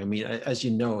anytime. I mean, as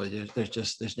you know,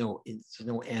 there's no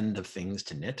end of things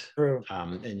to knit. True.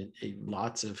 And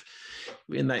lots of,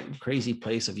 in that crazy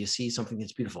place of, you see something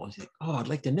that's beautiful, you think, oh, I'd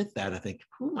like to knit that. I think,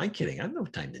 who am I kidding? I have no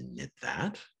time to knit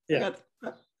that. Yeah.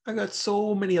 I got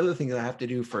so many other things I have to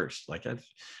do first. Like I'm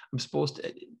supposed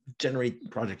to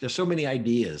generate projects. There's so many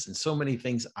ideas and so many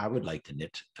things I would like to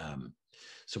knit.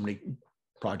 So many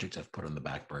projects I've put on the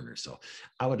back burner. So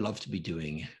I would love to be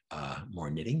doing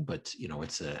more knitting, but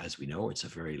it's as we know, it's a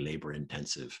very labor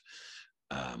intensive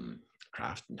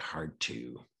craft and hard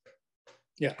to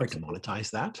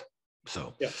monetize that.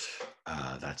 So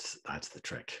that's the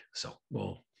trick. So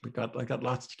I got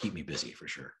lots to keep me busy for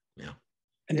sure. Yeah.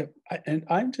 And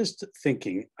I'm just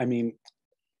thinking, I mean,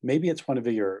 maybe it's one of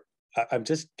your, I'm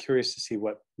just curious to see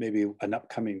what maybe an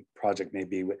upcoming project may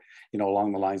be,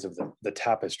 along the lines of the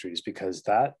tapestries, because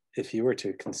that, if you were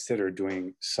to consider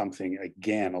doing something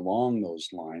again along those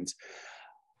lines,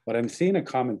 what I'm seeing a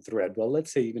common thread, well,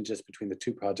 let's say even just between the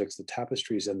two projects, the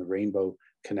tapestries and the rainbow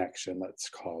connection, let's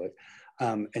call it.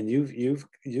 And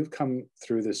you've come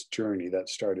through this journey that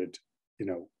started,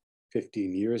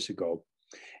 15 years ago.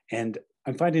 And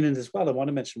I'm finding it as well. I want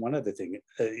to mention one other thing.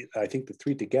 I think the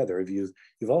three together,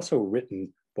 you've also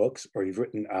written books, or you've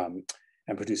written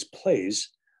and produced plays.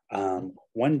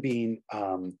 One being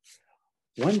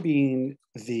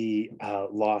the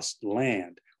Lost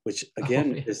Land, which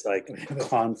again is like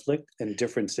conflict and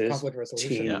differences. Conflict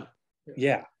resolution.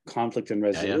 Conflict and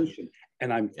resolution.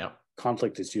 And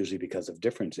conflict is usually because of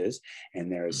differences,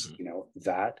 and there's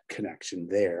that connection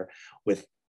there with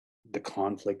the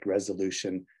conflict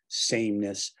resolution,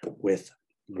 sameness with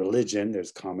religion.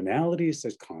 There's commonalities,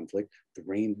 there's conflict. The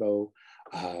rainbow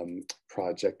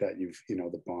project that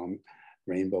the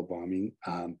rainbow bombing,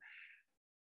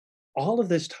 all of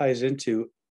this ties into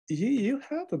you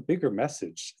have a bigger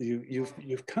message.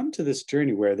 You've come to this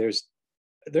journey where there's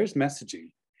messaging,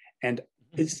 and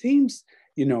it seems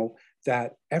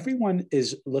that everyone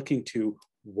is looking to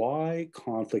why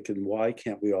conflict, and why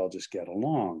can't we all just get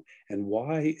along, and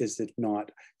why is it not,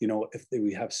 if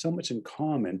we have so much in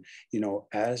common,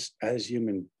 as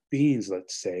human beings,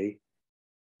 let's say,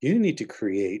 you need to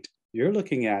create, you're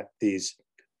looking at these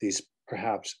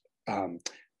perhaps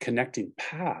connecting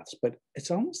paths, but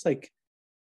it's almost like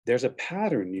there's a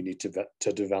pattern you need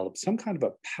to develop, some kind of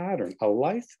a pattern, a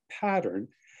life pattern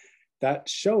that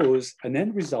shows an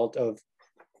end result of,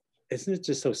 isn't it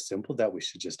just so simple that we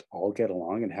should just all get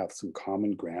along and have some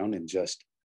common ground, and just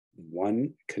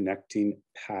one connecting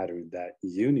pattern that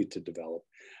you need to develop,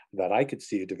 that I could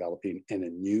see you developing in a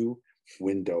new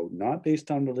window, not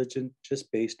based on religion, just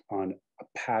based on a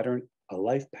pattern, a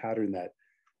life pattern that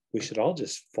we should all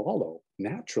just follow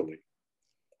naturally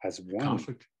as one.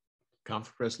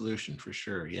 Conflict resolution for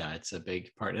sure. Yeah, it's a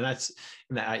big part, and that's,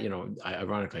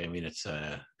 ironically, I mean, it's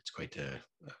quite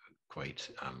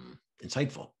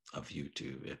insightful of you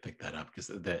to pick that up, because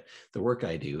the work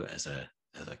I do as a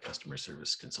customer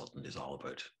service consultant is all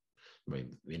about, the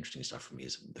interesting stuff for me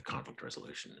is the conflict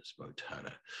resolution. It's about how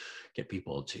to get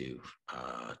people to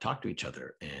talk to each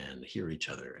other and hear each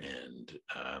other, and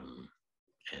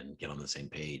get on the same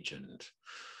page, and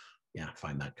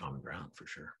find that common ground for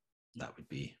sure. That would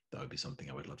be something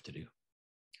I would love to do.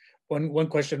 One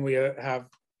question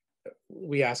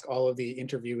we ask all of the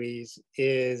interviewees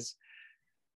is,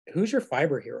 who's your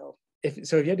fiber hero?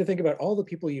 If you had to think about all the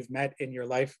people you've met in your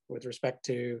life with respect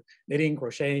to knitting,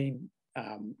 crocheting,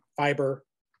 fiber,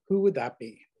 who would that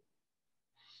be?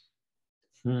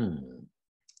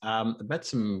 I've met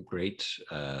some great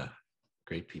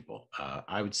people.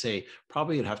 I would say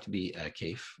probably it'd have to be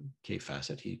Kaffe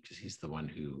Fasette, because he's the one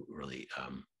who really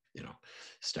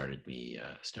started me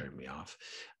off.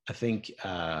 I think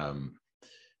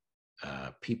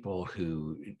people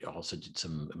who also did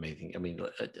some amazing, I mean,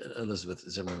 Elizabeth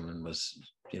Zimmerman was,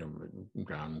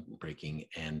 groundbreaking.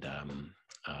 And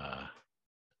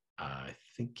I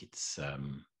think it's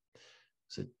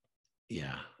So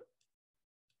yeah,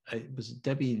 it was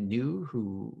Debbie New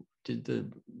who did the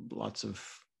lots of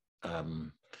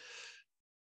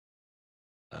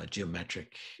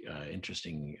geometric,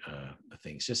 interesting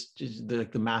things, just the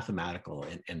mathematical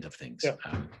end of things. Yeah.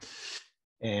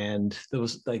 And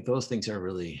those things are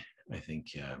really, I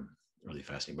think, really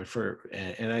fascinating. But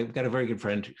and I've got a very good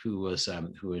friend who was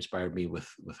who inspired me with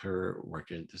her work.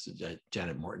 This is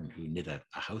Janet Morton, who knit a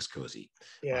house cozy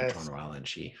on Toronto Island.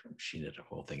 She knit a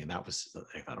whole thing, and that was,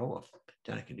 I thought, oh, if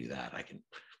Janet can do that, I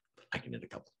can knit a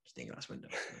couple stained glass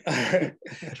windows.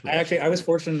 I was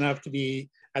fortunate enough to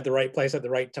be at the right place at the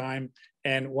right time,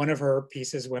 and one of her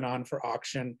pieces went on for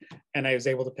auction, and I was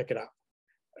able to pick it up.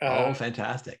 Oh,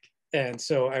 fantastic! And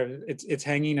so it's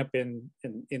hanging up in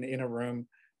a room.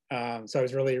 So I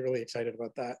was really, really excited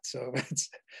about that. So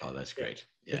that's great.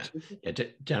 Yeah.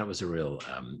 Janet was a real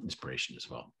inspiration as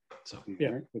well. So with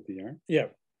the yarn.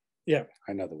 Yeah.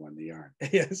 Another one, the yarn.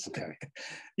 Yes. Okay.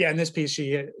 Yeah. In this piece,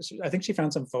 I think she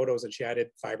found some photos and she added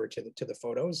fiber to the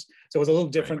photos. So it was a little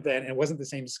different than, it wasn't the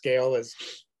same scale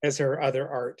as her other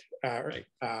art.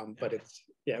 But it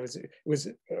was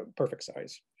a perfect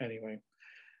size anyway.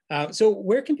 So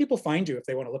where can people find you if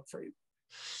they want to look for you?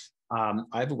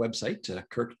 I have a website,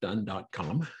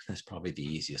 kirkdunn.com. That's probably the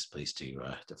easiest place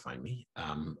to find me.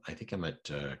 I think I'm at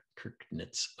Kirk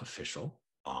Knits Official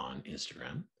on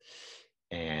Instagram,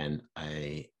 and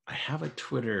I have a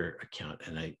Twitter account,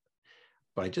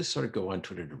 but I just sort of go on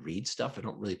Twitter to read stuff. I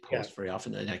don't really post very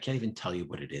often, and I can't even tell you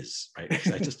what it is, right?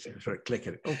 Because I just sort of click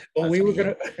it. Oh, well, we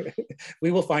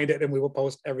will find it, and we will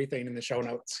post everything in the show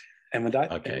notes. And what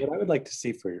I would like to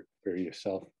see for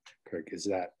yourself, Kirk, is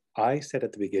that I said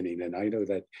at the beginning, and I know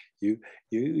that you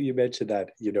mentioned that,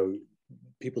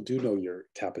 people do know your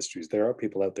tapestries. There are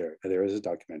people out there. There is a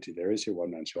documentary. There is your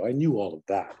one-man show. I knew all of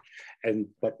that.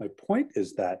 But my point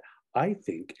is that I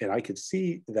think, and I could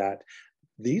see that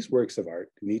these works of art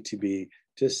need to be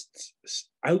just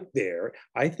out there.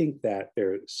 I think that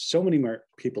there are so many more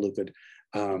people who could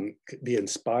be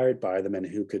inspired by them, and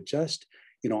who could just,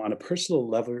 on a personal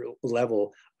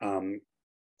level,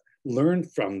 learn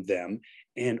from them.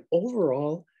 And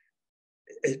overall,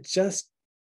 it just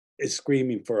is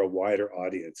screaming for a wider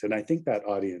audience. And I think that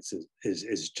audience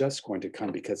is just going to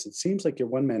come, because it seems like your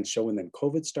one-man show, and then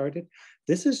COVID started.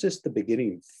 This is just the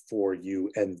beginning for you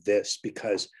and this,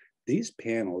 because these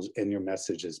panels and your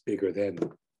message is bigger than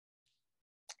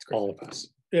all of us.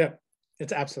 Yeah,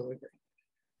 it's absolutely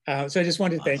great. So I just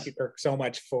wanted to thank you, Kirk, so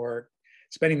much for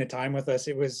spending the time with us.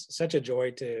 It was such a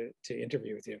joy to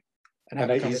interview with you. And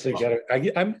I easily get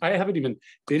it. I haven't even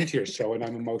been to your show, and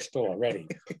I'm emotional already,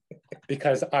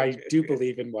 because I do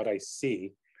believe in what I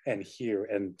see and hear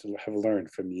and have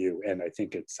learned from you. And I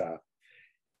think it's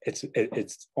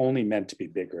only meant to be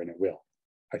bigger, and it will,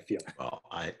 I feel. Well,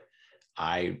 I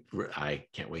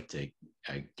can't wait to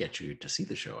get you to see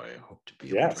the show. I hope to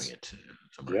be able to bring it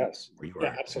somewhere where you are.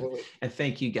 Yeah, absolutely. And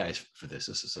thank you guys for this.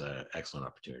 This is an excellent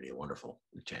opportunity, a wonderful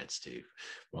chance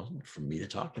for me to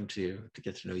talk and to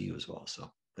get to know you as well. So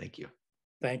thank you.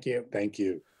 Thank you. Thank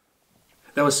you.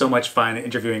 That was so much fun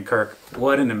interviewing Kirk.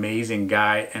 What an amazing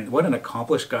guy, and what an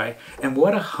accomplished guy, and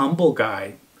what a humble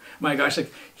guy. My gosh,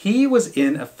 he was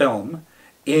in a film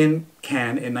in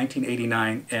Cannes in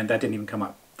 1989, and that didn't even come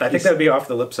up. I think that would be off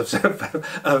the lips of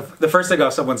the first thing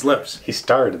off someone's lips. He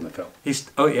starred in the film. He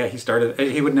started.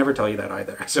 He would never tell you that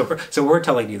either. So we're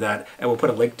telling you that, and we'll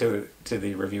put a link to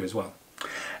the review as well.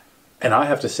 And I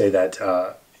have to say that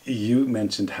you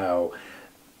mentioned how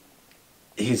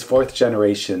he's fourth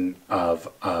generation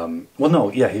of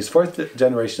he's fourth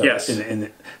generation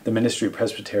in the ministry,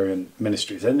 Presbyterian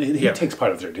ministries, and he takes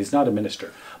part of it. He's not a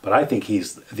minister, but I think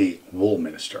he's the wool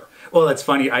minister. Well, that's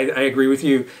funny. I agree with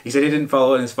you. He said he didn't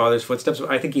follow in his father's footsteps, but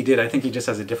I think he did. I think he just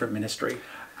has a different ministry.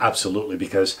 Absolutely,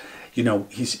 because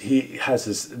he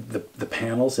has the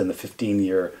panels and the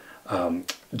 15-year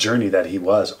journey that he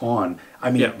was on. I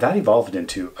mean, that evolved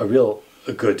into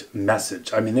a good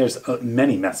message. I mean, there's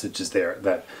many messages there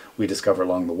that we discover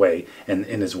along the way, and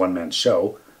in his one-man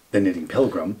show, The Knitting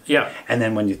Pilgrim. Yeah. And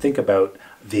then when you think about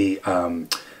the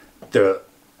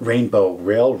Rainbow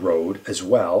Railroad as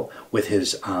well, with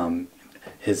his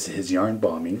yarn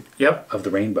bombing of the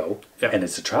rainbow, and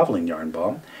it's a traveling yarn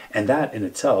bomb, and that in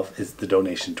itself is the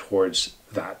donation towards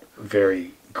that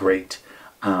very great.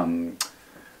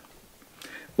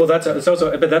 Well, that's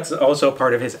also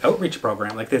part of his outreach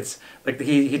program.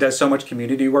 He does so much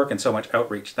community work and so much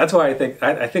outreach. That's why I think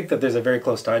that there's a very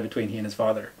close tie between he and his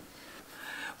father.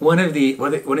 One of the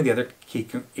other key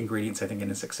ingredients, I think, in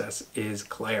his success is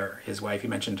Claire, his wife. He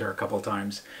mentioned her a couple of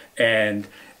times, and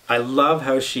I love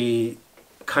how she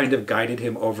kind of guided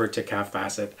him over to Kaffe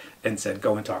Fasette and said,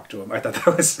 "Go and talk to him." I thought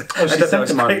that was. Oh,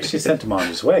 she sent him on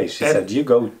his way. She said, "You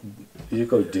go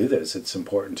do this. It's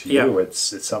important to you. It's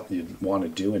something you want to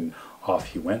do." And off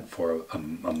he went for a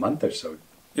month or so.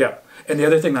 Yeah, and the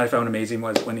other thing that I found amazing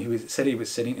was when said he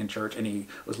was sitting in church and he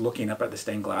was looking up at the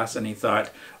stained glass and he thought,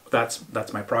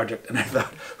 "That's my project." And I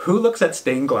thought, who looks at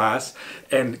stained glass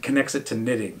and connects it to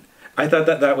knitting? I thought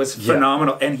that was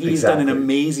phenomenal, and he's done an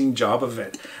amazing job of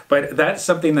it. But that's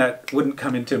something that wouldn't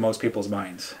come into most people's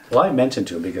minds. Well, I mentioned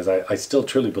to him because I still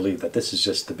truly believe that this is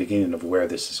just the beginning of where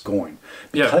this is going.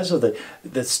 Because of the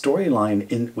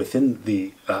storyline within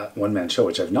the one-man show,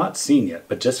 which I've not seen yet,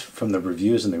 but just from the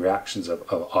reviews and the reactions of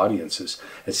audiences,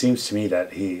 it seems to me that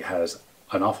he has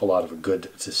an awful lot of good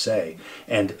to say.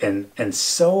 And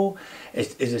so,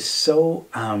 it is so...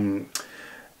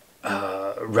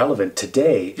 relevant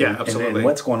today and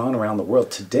what's going on around the world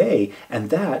today,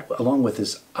 and that along with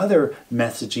his other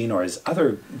messaging or his other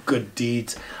good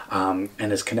deeds and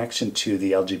his connection to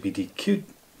the LGBTQ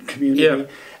community,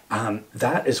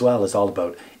 that as well is all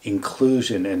about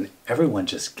inclusion and everyone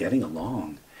just getting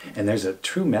along. And there's a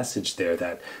true message there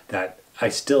that I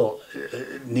still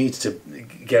needs to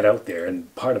get out there,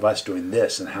 and part of us doing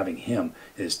this and having him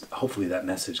is hopefully that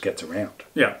message gets around.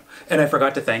 Yeah, and I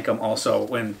forgot to thank him also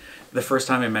when the first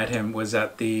time I met him was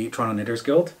at the Toronto Knitters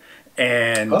Guild,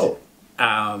 and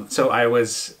so I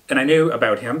was, and I knew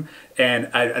about him, and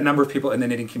a number of people in the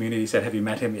knitting community said, "Have you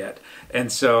met him yet?"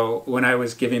 And so when I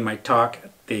was giving my talk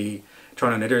at the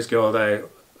Toronto Knitters Guild, I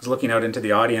was looking out into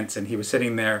the audience, and he was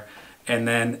sitting there, and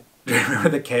then do you remember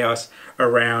the chaos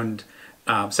around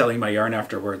selling my yarn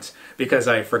afterwards because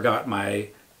I forgot my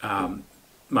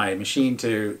my machine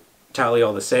to tally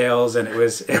all the sales, and it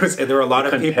was there were a lot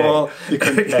of people. You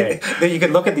couldn't pay. You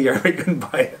could look at the yarn, we couldn't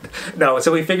buy it. No,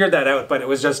 so we figured that out, but it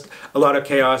was just a lot of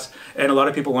chaos and a lot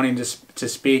of people wanting to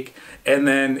speak. And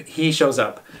then he shows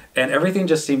up, and everything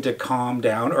just seemed to calm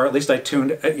down, or at least I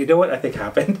tuned. You know what I think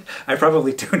happened? I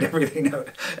probably tuned everything out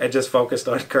and just focused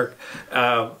on Kirk.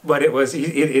 But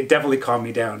it definitely calmed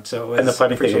me down. So and the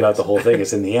funny thing about the whole thing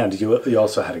is, in the end, you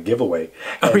also had a giveaway.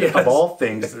 And of all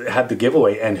things, had the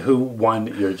giveaway, and who won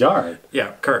your yarn?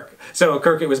 Yeah, Kirk. So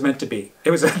Kirk, it was meant to be. It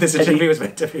was this interview was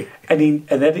meant to be. And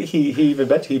then he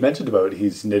mentioned about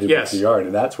he's knitted with your yarn,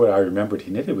 and that's what I remembered.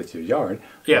 He knitted with your yarn.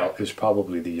 Yeah, well, it was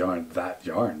probably that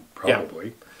yarn,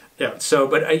 probably. Yeah. So,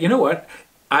 but you know what?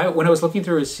 When I was looking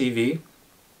through his CV,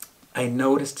 I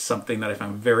noticed something that I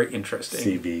found very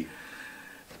interesting. CV.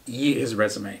 His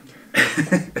resume.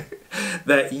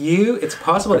 It's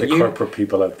possible for the corporate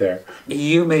people out there.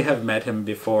 You may have met him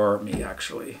before me,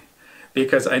 actually,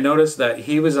 because I noticed that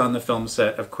he was on the film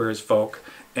set of Queer as Folk,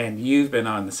 and you've been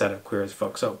on the set of Queer as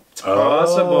Folk. So it's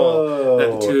possible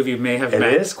that the two of you may have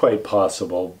met. It is quite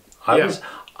possible.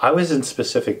 I was in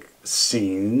specific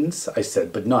scenes, I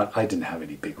said, but I didn't have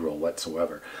any big role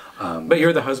whatsoever. But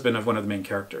you're the husband of one of the main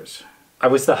characters. I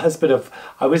was the husband of,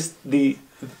 I was the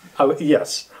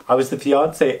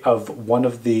fiance of one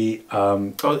of the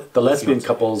lesbian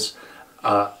couple's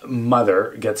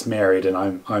mother gets married, and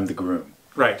I'm the groom.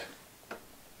 Right.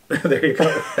 There you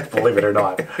go. Believe it or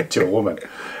not, to a woman.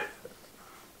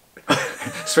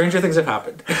 Stranger things have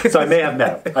happened. So I may have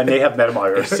met him.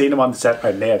 Or seen him on the set.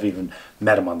 I may have even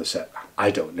met him on the set. I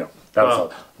don't know. That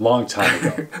was a long time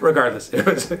ago. Regardless, it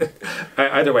was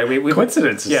either way. We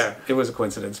coincidences. Yeah, it was a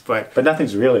coincidence, but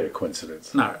nothing's really a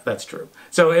coincidence. No, that's true.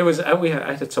 So it was.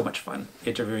 I had so much fun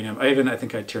interviewing him. I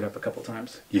think I teared up a couple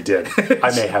times. You did.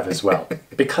 I may have as well,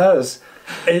 because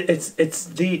it's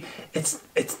the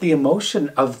emotion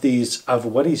of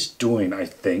what he's doing. I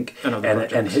think,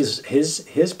 and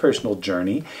his personal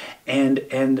journey,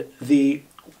 and the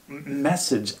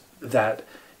message that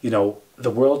the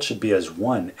world should be as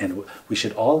one, and we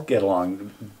should all get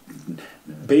along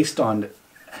based on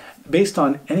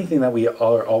anything that we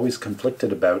are always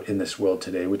conflicted about in this world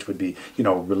today, which would be,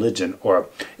 religion or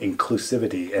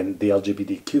inclusivity and the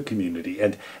LGBTQ community,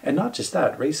 and not just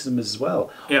that, racism as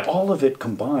well. Yeah. All of it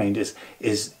combined is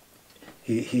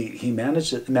he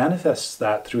manifests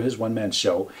that through his one-man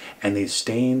show and these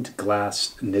stained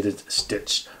glass knitted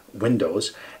stitched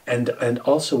windows, and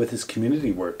also with his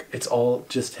community work. It's all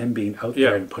just him being out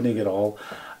there and putting it all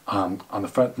on the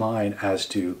front line as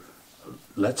to,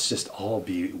 let's just all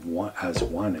be one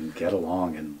and get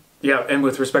along. And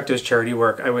with respect to his charity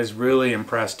work, I was really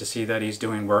impressed to see that he's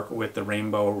doing work with the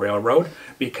Rainbow Railroad,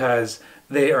 because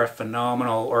they are a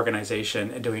phenomenal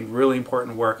organization and doing really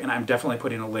important work, and I'm definitely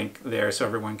putting a link there so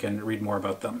everyone can read more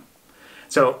about them.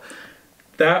 So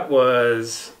that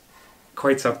was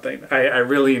quite something. I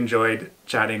really enjoyed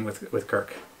chatting with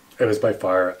Kirk. It was by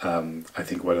far, I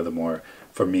think, one of the more,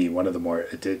 for me, one of the more,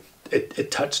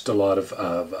 it touched a lot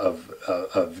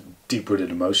of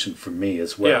deep-rooted emotion for me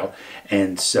as well. Yeah.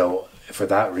 And so for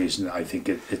that reason, I think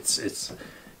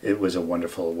it was a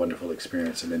wonderful, wonderful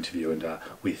experience and interview. And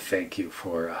we thank you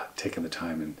for taking the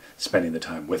time and spending the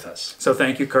time with us. So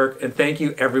thank you, Kirk. And thank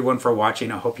you, everyone, for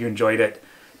watching. I hope you enjoyed it.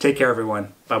 Take care,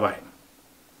 everyone. Bye-bye.